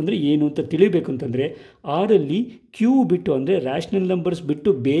Q ಅಂದರೆ ಏನು ಅಂತ ತಿಳಿಬೇಕು ಅಂತಂದರೆ, ಆರಲ್ಲಿ ಕ್ಯೂ ಬಿಟ್ಟು ಅಂದರೆ ರ್ಯಾಷನಲ್ ನಂಬರ್ಸ್ ಬಿಟ್ಟು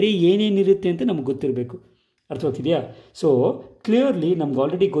ಬೇರೆ ಏನೇನಿರುತ್ತೆ ಅಂತ ನಮ್ಗೆ ಗೊತ್ತಿರಬೇಕು. ಅರ್ಥವಾಗ್ತಿದೆಯಾ? ಸೊ ಕ್ಲಿಯರ್ಲಿ ನಮ್ಗೆ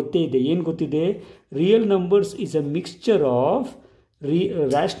ಆಲ್ರೆಡಿ ಗೊತ್ತೇ ಇದೆ. ಏನು ಗೊತ್ತಿದೆ? Real numbers is a mixture of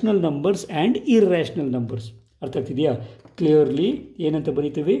rational numbers and irrational numbers. ಅರ್ಥ ಆಗ್ತಿದೆಯಾ? ಕ್ಲಿಯರ್ಲಿ ಏನಂತ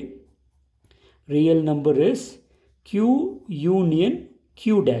ಬರೀತೀವಿ? Real number is Q union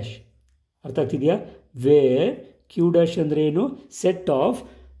Q dash. ಅರ್ಥ ಆಗ್ತಿದೆಯಾ? ವೇರ್ ಕ್ಯೂ ಡ್ಯಾಶ್ ಅಂದರೆ ಏನು? Set of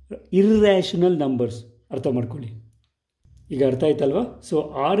irrational numbers. ಅರ್ಥ ಮಾಡ್ಕೊಳ್ಳಿ. ಈಗ ಅರ್ಥ ಆಯ್ತಲ್ವಾ? ಸೊ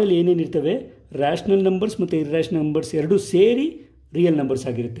ಆರಲ್ಲಿ ಏನೇನಿರ್ತವೆ? ರ್ಯಾಷನಲ್ ನಂಬರ್ಸ್ ಮತ್ತು ಇರ್ರ್ಯಾಷನಲ್ ನಂಬರ್ಸ್ ಎರಡೂ ಸೇರಿ ರಿಯಲ್ ನಂಬರ್ಸ್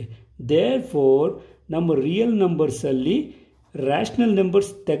ಆಗಿರುತ್ತೆ. ದೇರ್ ಫೋರ್ ನಮ್ಮ ರಿಯಲ್ ನಂಬರ್ಸಲ್ಲಿ ರ್ಯಾಷನಲ್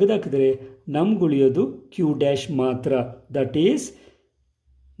ನಂಬರ್ಸ್ ತೆಗೆದಾಕಿದ್ರೆ ನಮ್ಗೆ ಉಳಿಯೋದು ಕ್ಯೂ ಡ್ಯಾಶ್ ಮಾತ್ರ. ದಟ್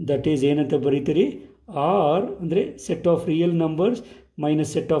ಈಸ್ ಏನಂತ ಬರೀತೀರಿ? ಆರ್ ಅಂದರೆ set of real numbers minus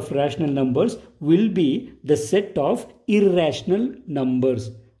set of rational numbers will be the set of irrational numbers.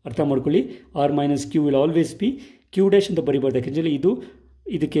 ಅರ್ಥ ಮಾಡ್ಕೊಳ್ಳಿ. R minus Q will always B Q dash ಅಂತ ಬರಿಬಾರ್ದು, ಯಾಕೆಂದರೆ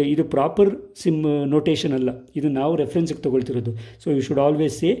ಇದು ಪ್ರಾಪರ್ ನೋಟೇಷನ್ ಅಲ್ಲ, ಇದು ನಾವು ರೆಫರೆನ್ಸ್ಗೆ ತೊಗೊಳ್ತಿರೋದು. So you should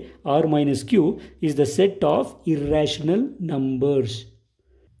always say R minus Q is the set of irrational numbers.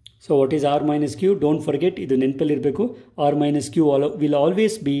 So what is R minus Q? Don't forget, ಇದು ನೆನಪಲ್ಲಿರಬೇಕು. R minus Q will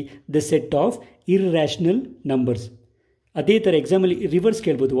always B the set of irrational numbers. ಅದೇ ಥರ ಎಕ್ಸಾಮಲ್ಲಿ reverse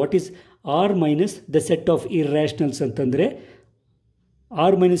ಕೇಳ್ಬೋದು, what is R minus the set of ಇರ್ರ್ಯಾಷನಲ್ಸ್ ಅಂತಂದರೆ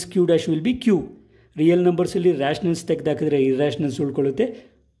R minus Q dash will be Q. Real ನಂಬರ್ಸಲ್ಲಿ ರ್ಯಾಷನಲ್ಸ್ ತೆಗೆದಾಕಿದ್ರೆ ಇರ್ರ್ಯಾಷನಲ್ಸ್ ಉಳ್ಕೊಳ್ಳುತ್ತೆ,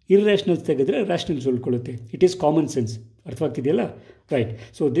 ಇರ್ರ್ಯಾಷನಲ್ಸ್ ತೆಗೆದ್ರೆ ರ್ಯಾಷನಲ್ಸ್ ಉಳ್ಕೊಳ್ಳುತ್ತೆ. It is common sense. ಅರ್ಥವಾಗ್ತಿದೆಯಲ್ಲ? Right.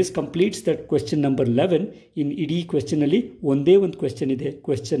 So this completes that question number 11. ಇಡೀ ಕ್ವೆಶ್ಚನಲ್ಲಿ ಒಂದೇ ಒಂದು question ಇದೆ,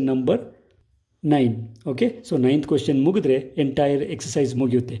 question number 9. Okay, so 9th question ಮುಗಿದ್ರೆ entire exercise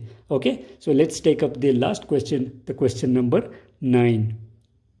ಮುಗಿಯುತ್ತೆ. Okay, so let's take up the last question, the question number 9.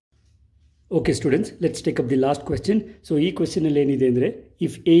 Okay students, let's take up the last question. So ಈ ಕ್ವೆಶ್ಚನಲ್ಲಿ ಏನಿದೆ ಅಂದರೆ,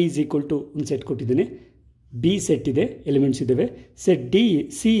 if A is equal to ಒಂದು set ಕೊಟ್ಟಿದ್ದೇನೆ, B set ಇದೆ, elements ಇದ್ದಾವೆ, set D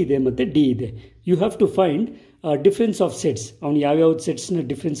C ಇದೆ ಮತ್ತು D ಇದೆ. You have to find difference of sets. ಅವ್ನು ಯಾವ್ಯಾವ್ದು ಸೆಟ್ಸ್ನ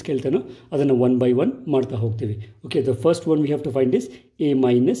ಡಿಫ್ರೆನ್ಸ್ ಕೇಳ್ತಾನೋ ಅದನ್ನು 1 by 1 ಮಾಡ್ತಾ ಹೋಗ್ತೀವಿ. Okay, the first one we have to find is A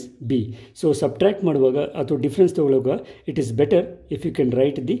minus B. So subtract ಮಾಡುವಾಗ ಅಥವಾ ಡಿಫ್ರೆನ್ಸ್ ತಗೊಳ್ಳುವಾಗ it is better if you can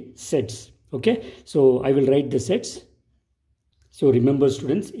write the sets. Okay, so I will write the sets. So remember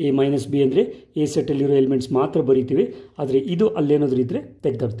students, A minus B ಅಂದರೆ A ಸೆಟ್ಟಲ್ಲಿರೋ elements ಮಾತ್ರ ಬರೀತೀವಿ, ಆದರೆ ಇದು ಅಲ್ಲೇನಾದರೂ ಇದ್ದರೆ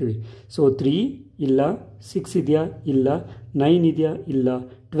ತೆಗೆದಾಕ್ತೀವಿ. So 3 ಇಲ್ಲ, 6 ಇದೆಯಾ ಇಲ್ಲ, 9 ಇದೆಯಾ ಇಲ್ಲ,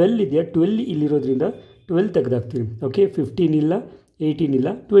 12 ಇದೆಯಾ, 12 ಇಲ್ಲಿರೋದ್ರಿಂದ 12 ತೆಗೆದಾಕ್ತೀವಿ. ಓಕೆ, 15 ಇಲ್ಲ, 18 ಇಲ್ಲ,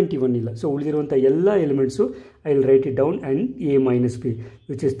 21 ಇಲ್ಲ. ಸೊ ಉಳಿದಿರುವಂಥ ಎಲ್ಲ elements I will write it down and A minus B,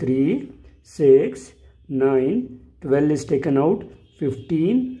 which is 3, 6, 9, 12 is taken out,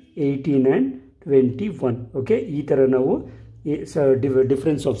 15, 18 and 21. Okay, ಈ ಥರ ನಾವು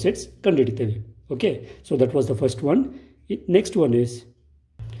difference of sets ಕಂಡುಹಿಡಿತೇವೆ. Okay, so that was the first one. Next one is,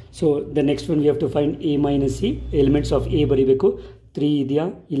 so the next one we have to find A minus C. Elements of A ಬರೀಬೇಕು. 3 ಇದೆಯಾ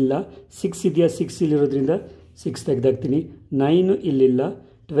ಇಲ್ಲ, 6 ಇದೆಯಾ, 6 ಇಲ್ಲಿರೋದ್ರಿಂದ 6 ತೆಗೆದಾಕ್ತೀನಿ. 9 ಇಲ್ಲಿಲ್ಲ,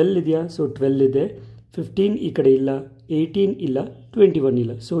 12 ಇದೆಯಾ, so 12 ಇದೆ, 15 ಈ ಕಡೆ ಇಲ್ಲ, 18 ಇಲ್ಲ, 21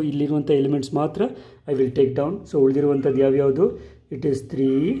 ಇಲ್ಲ. ಸೊ ಇಲ್ಲಿರುವಂಥ ಎಲಿಮೆಂಟ್ಸ್ ಮಾತ್ರ I will take down. So ಉಳಿದಿರುವಂಥದ್ದು ಯಾವ್ಯಾವುದು? It is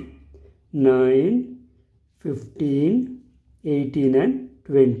 3, 9, 15, 18 and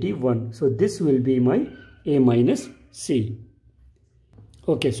 21. So this will be my A minus C.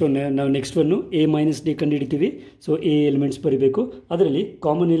 Okay, so ನಾವು next one A minus D ಕಂಡುಹಿಡಿತೀವಿ. So A elements ಬರೀಬೇಕು. ಅದರಲ್ಲಿ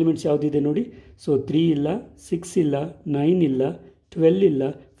ಕಾಮನ್ ಎಲಿಮೆಂಟ್ಸ್ ಯಾವುದಿದೆ ನೋಡಿ. ಸೊ 3 ಇಲ್ಲ, 6 ಇಲ್ಲ, 9 ಇಲ್ಲ, 12 ಇಲ್ಲ,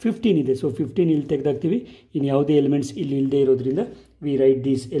 15 ಇದೆ. ಸೊ 15 ಇಲ್ಲಿ ತೆಗೆದಾಕ್ತೀವಿ. ಇನ್ನು ಯಾವುದೇ ಎಲಿಮೆಂಟ್ಸ್ ಇಲ್ಲಿ ಇಲ್ಲದೆ ಇರೋದ್ರಿಂದ V write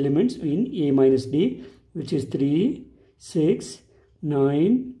these elements in a minus D, which is 3, 6,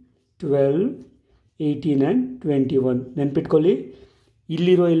 9, 12, 18 and 21. ನೆನ್ಪಿಟ್ಕೊಳ್ಳಿ,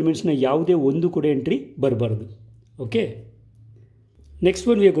 ಇಲ್ಲಿರೋ ಎಲಿಮೆಂಟ್ಸ್ನ ಯಾವುದೇ ಒಂದು ಕೂಡ ಎಂಟ್ರಿ ಬರಬಾರ್ದು. Okay, next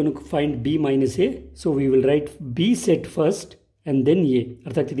one we are gonna to find B minus A. So we will write B set first and then A.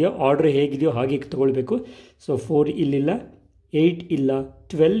 ಅರ್ಥ ಆಗ್ತಿದೆಯಾ? Order ಹೇಗಿದೆಯೋ ಹಾಗೆ ತೊಗೊಳ್ಬೇಕು. ಸೊ 4 ಇಲ್ಲಿಲ್ಲ, 8 ಇಲ್ಲ,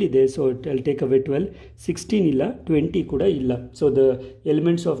 12 ಇದೆ. ಸೊ ಐಲ್ ಟೇಕ್ ಅವೇ 12, 16 ಇಲ್ಲ, 20 ಕೂಡ ಇಲ್ಲ. So the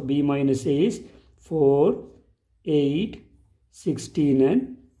elements of B minus A is 4, 8, 16 and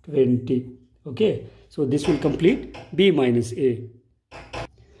 20. Okay, so this will complete B minus A.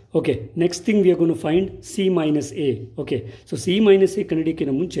 Okay, next thing we are going to find C minus A. Okay, so C minus A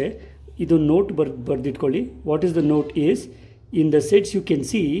ಕಂಡುಹಿಡಿಯೋಕ್ಕಿಂತ ಮುಂಚೆ ಇದು note ಬರೆದಿಟ್ಕೊಳ್ಳಿ. What is the note is, in the sets you can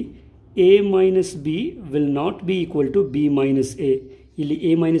see A minus B will not be equal to B minus A. ಇಲ್ಲಿ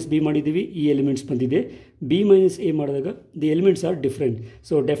A minus B ಮಾಡಿದ್ದೀವಿ, ಈ elements ಬಂದಿದೆ. B minus A ಮಾಡಿದಾಗ the elements are different.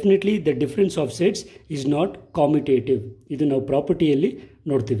 So definitely the difference of sets is not ಕಾಮ್ಯುಟೇಟಿವ್. ಇದು ನಾವು ಪ್ರಾಪರ್ಟಿಯಲ್ಲಿ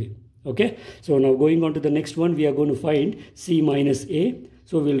ನೋಡ್ತೀವಿ. Okay, so now going on to the next one, we are going to find C minus A.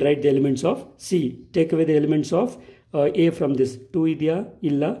 So we will write the elements of C. Take away the elements of A from this. 2 idya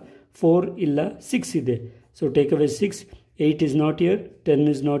illa, 4 illa, 6 ide. So take away 6, 8 is not here, 10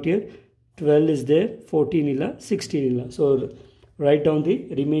 is not here, 12 is there, 14 illa, 16 illa. So write down the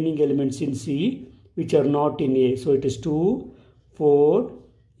remaining elements in C which are not in A. So it is 2, 4,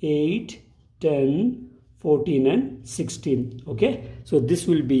 8, 10, 14 and 16. Okay, so this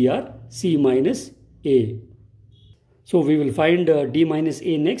will be our C minus A. So we will find D minus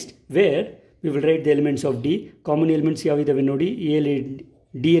A next, where we will write the elements of D. Common elements yavidave nodi.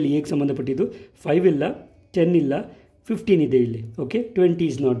 D ಅಲ್ಲಿ A ಗೆ ಸಂಬಂಧಪಟ್ಟಿದ್ದು 5 ಇಲ್ಲ, 10 ಇಲ್ಲ, 15 ಇದೆ ಇಲ್ಲಿ. Okay, 20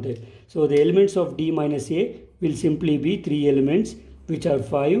 is not there. So the elements of D minus A will simply be 3 elements which are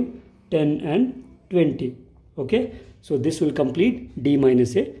 5, 10 and 20. Okay, so this will complete D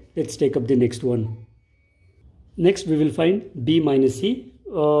minus A. Let's take up the next one. Next we will find B minus C.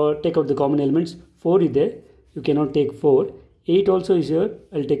 Take out the common elements. 4 is there, you cannot take 4. 8 also is here,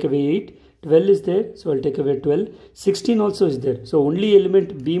 I'll take away 8. 12 is there, so I'll take away 12. 16 also is there. So only element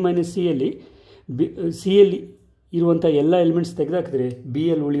B minus C ಅಲ್ಲಿ C ಅಲ್ಲಿ ಇರುವಂಥ ಎಲ್ಲ elements ತೆಗೆದಾಕಿದ್ರೆ B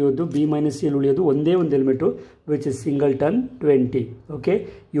ಅಲ್ಲಿ ಉಳಿಯೋದು, B minus C ಅಲ್ಲಿ ಉಳಿಯೋದು ಒಂದೇ ಒಂದು element, which is singleton 20. Okay,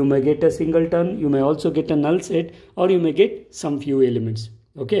 you may get a singleton, you may also get a ನಲ್ set, are you may get some few elements.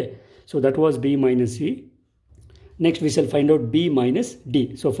 Okay, so that was B minus C. Next we shall find out B minus D.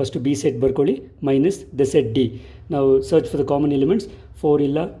 So first B set ಬರ್ಕೊಳ್ಳಿ minus the set D. Now search for the common elements. 4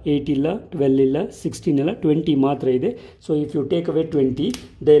 ಇಲ್ಲ, 8 ಇಲ್ಲ, 12 ಇಲ್ಲ, 16 ಇಲ್ಲ, 20 ಮಾತ್ರ ಇದೆ. So if you take away 20,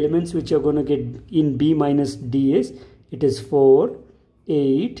 the elements which you are going to get in B minus D is, it is 4,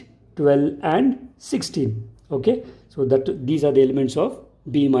 8, 12 and 16. Okay, so that these are the elements of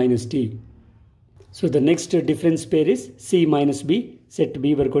B minus D. So the next difference pair is C minus B. Set B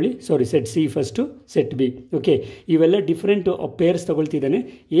ಬರ್ಕೊಳ್ಳಿ, ಸಾರಿ set C first, set B. Okay, ಇವೆಲ್ಲ different pairs ತಗೊಳ್ತಿದ್ದಾನೆ.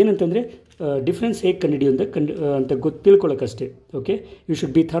 ಏನಂತಂದರೆ difference ಹೇಗೆ ಕಂಡುಹಿಡಿಯೋ ಅಂತ ತಿಳ್ಕೊಳ್ಳೋಕ್ಕಷ್ಟೇ. Okay, you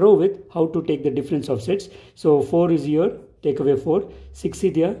should be thorough with how to take the difference of sets. So 4 is here, take away 4. 6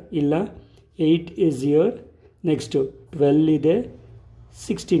 ಇದೆಯಾ ಇಲ್ಲ, 8 is here, next 12 ಇದೆ,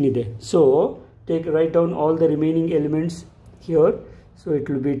 16 ಇದೆ. So write down all the remaining elements here. So it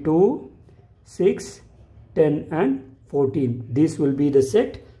will be 2, 6, 10 and 14. This will be the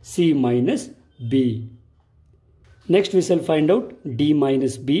set C minus B. Next we shall find out D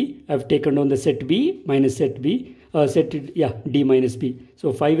minus B. I have taken down the set B minus set B. set it, yeah, D minus B. So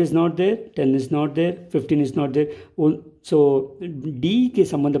 5 is not there, 10 is not there, 15 is not there. So D ಗೆ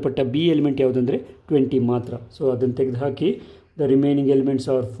ಸಂಬಂಧಪಟ್ಟ B element ಯಾವುದಂದರೆ 20 ಮಾತ್ರ. So ಅದನ್ನು ತೆಗೆದು ಹಾಕಿ the remaining elements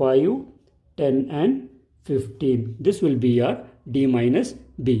are 5, 10 and 15. This will be your D minus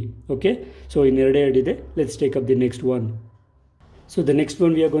B. Okay, so in ಎರಡಿದೆ. Let's take up the next one. So the next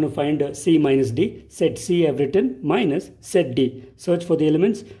one we are going to find C minus D. Set C I have written minus set D. Search for the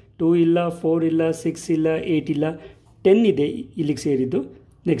elements. 2 ಇಲ್ಲ, 4 ಇಲ್ಲ, 6 ಇಲ್ಲ, 8 ಇಲ್ಲ, 10 ಇದೆ ಇಲ್ಲಿಗೆ ಸೇರಿದ್ದು.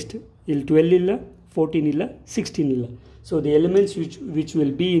 Next ಇಲ್ಲಿ 12 ಇಲ್ಲ, 14 ಇಲ್ಲ, 16 ಇಲ್ಲ. So the elements which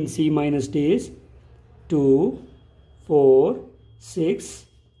will be in C minus D is 2, 4, 6,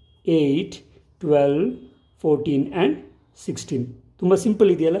 8, 12, 14 and 16. ತುಂಬ ಸಿಂಪಲ್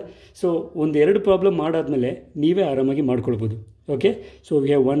ಇದೆಯಲ್ಲ. ಸೊ ಒಂದೆರಡು ಪ್ರಾಬ್ಲಮ್ ಮಾಡಾದ್ಮೇಲೆ ನೀವೇ ಆರಾಮಾಗಿ ಮಾಡ್ಕೊಳ್ಬೋದು. Okay, so we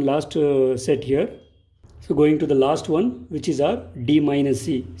have one last set here. So going to the last one which is R D minus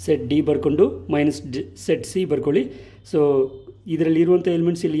C. Set D ಬರ್ಕೊಂಡು minus set C ಬರ್ಕೊಳ್ಳಿ. So ಇದರಲ್ಲಿ ಇರುವಂಥ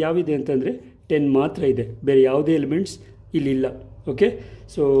ಎಲಿಮೆಂಟ್ಸ್ ಇಲ್ಲಿ ಯಾವಿದೆ ಅಂತಂದರೆ 10 ಮಾತ್ರ ಇದೆ, ಬೇರೆ ಯಾವುದೇ ಎಲಿಮೆಂಟ್ಸ್ ಇಲ್ಲಿಲ್ಲ. Okay,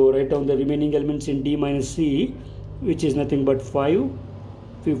 so write down the remaining elements in D minus C which is nothing but 5,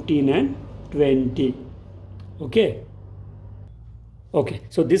 15 and 20. Okay,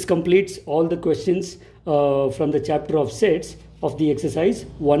 so this completes all the questions from the chapter of sets of the exercise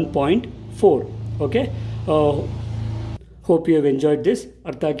 1.4. Okay, hope you have enjoyed this.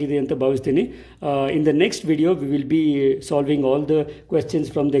 ಅರ್ಥ ಆಗಿದೆ ಅಂತ ಭಾವಿಸ್ತೀನಿ. In the next video we will be solving all the questions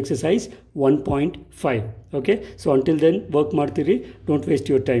from the exercise 1.5. Okay, so until then work ಮಾಡ್ತೀರಿ, don't waste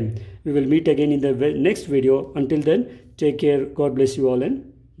your time. We will meet again in the next video. Until then, take care, God bless you all and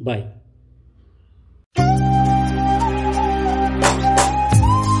bye.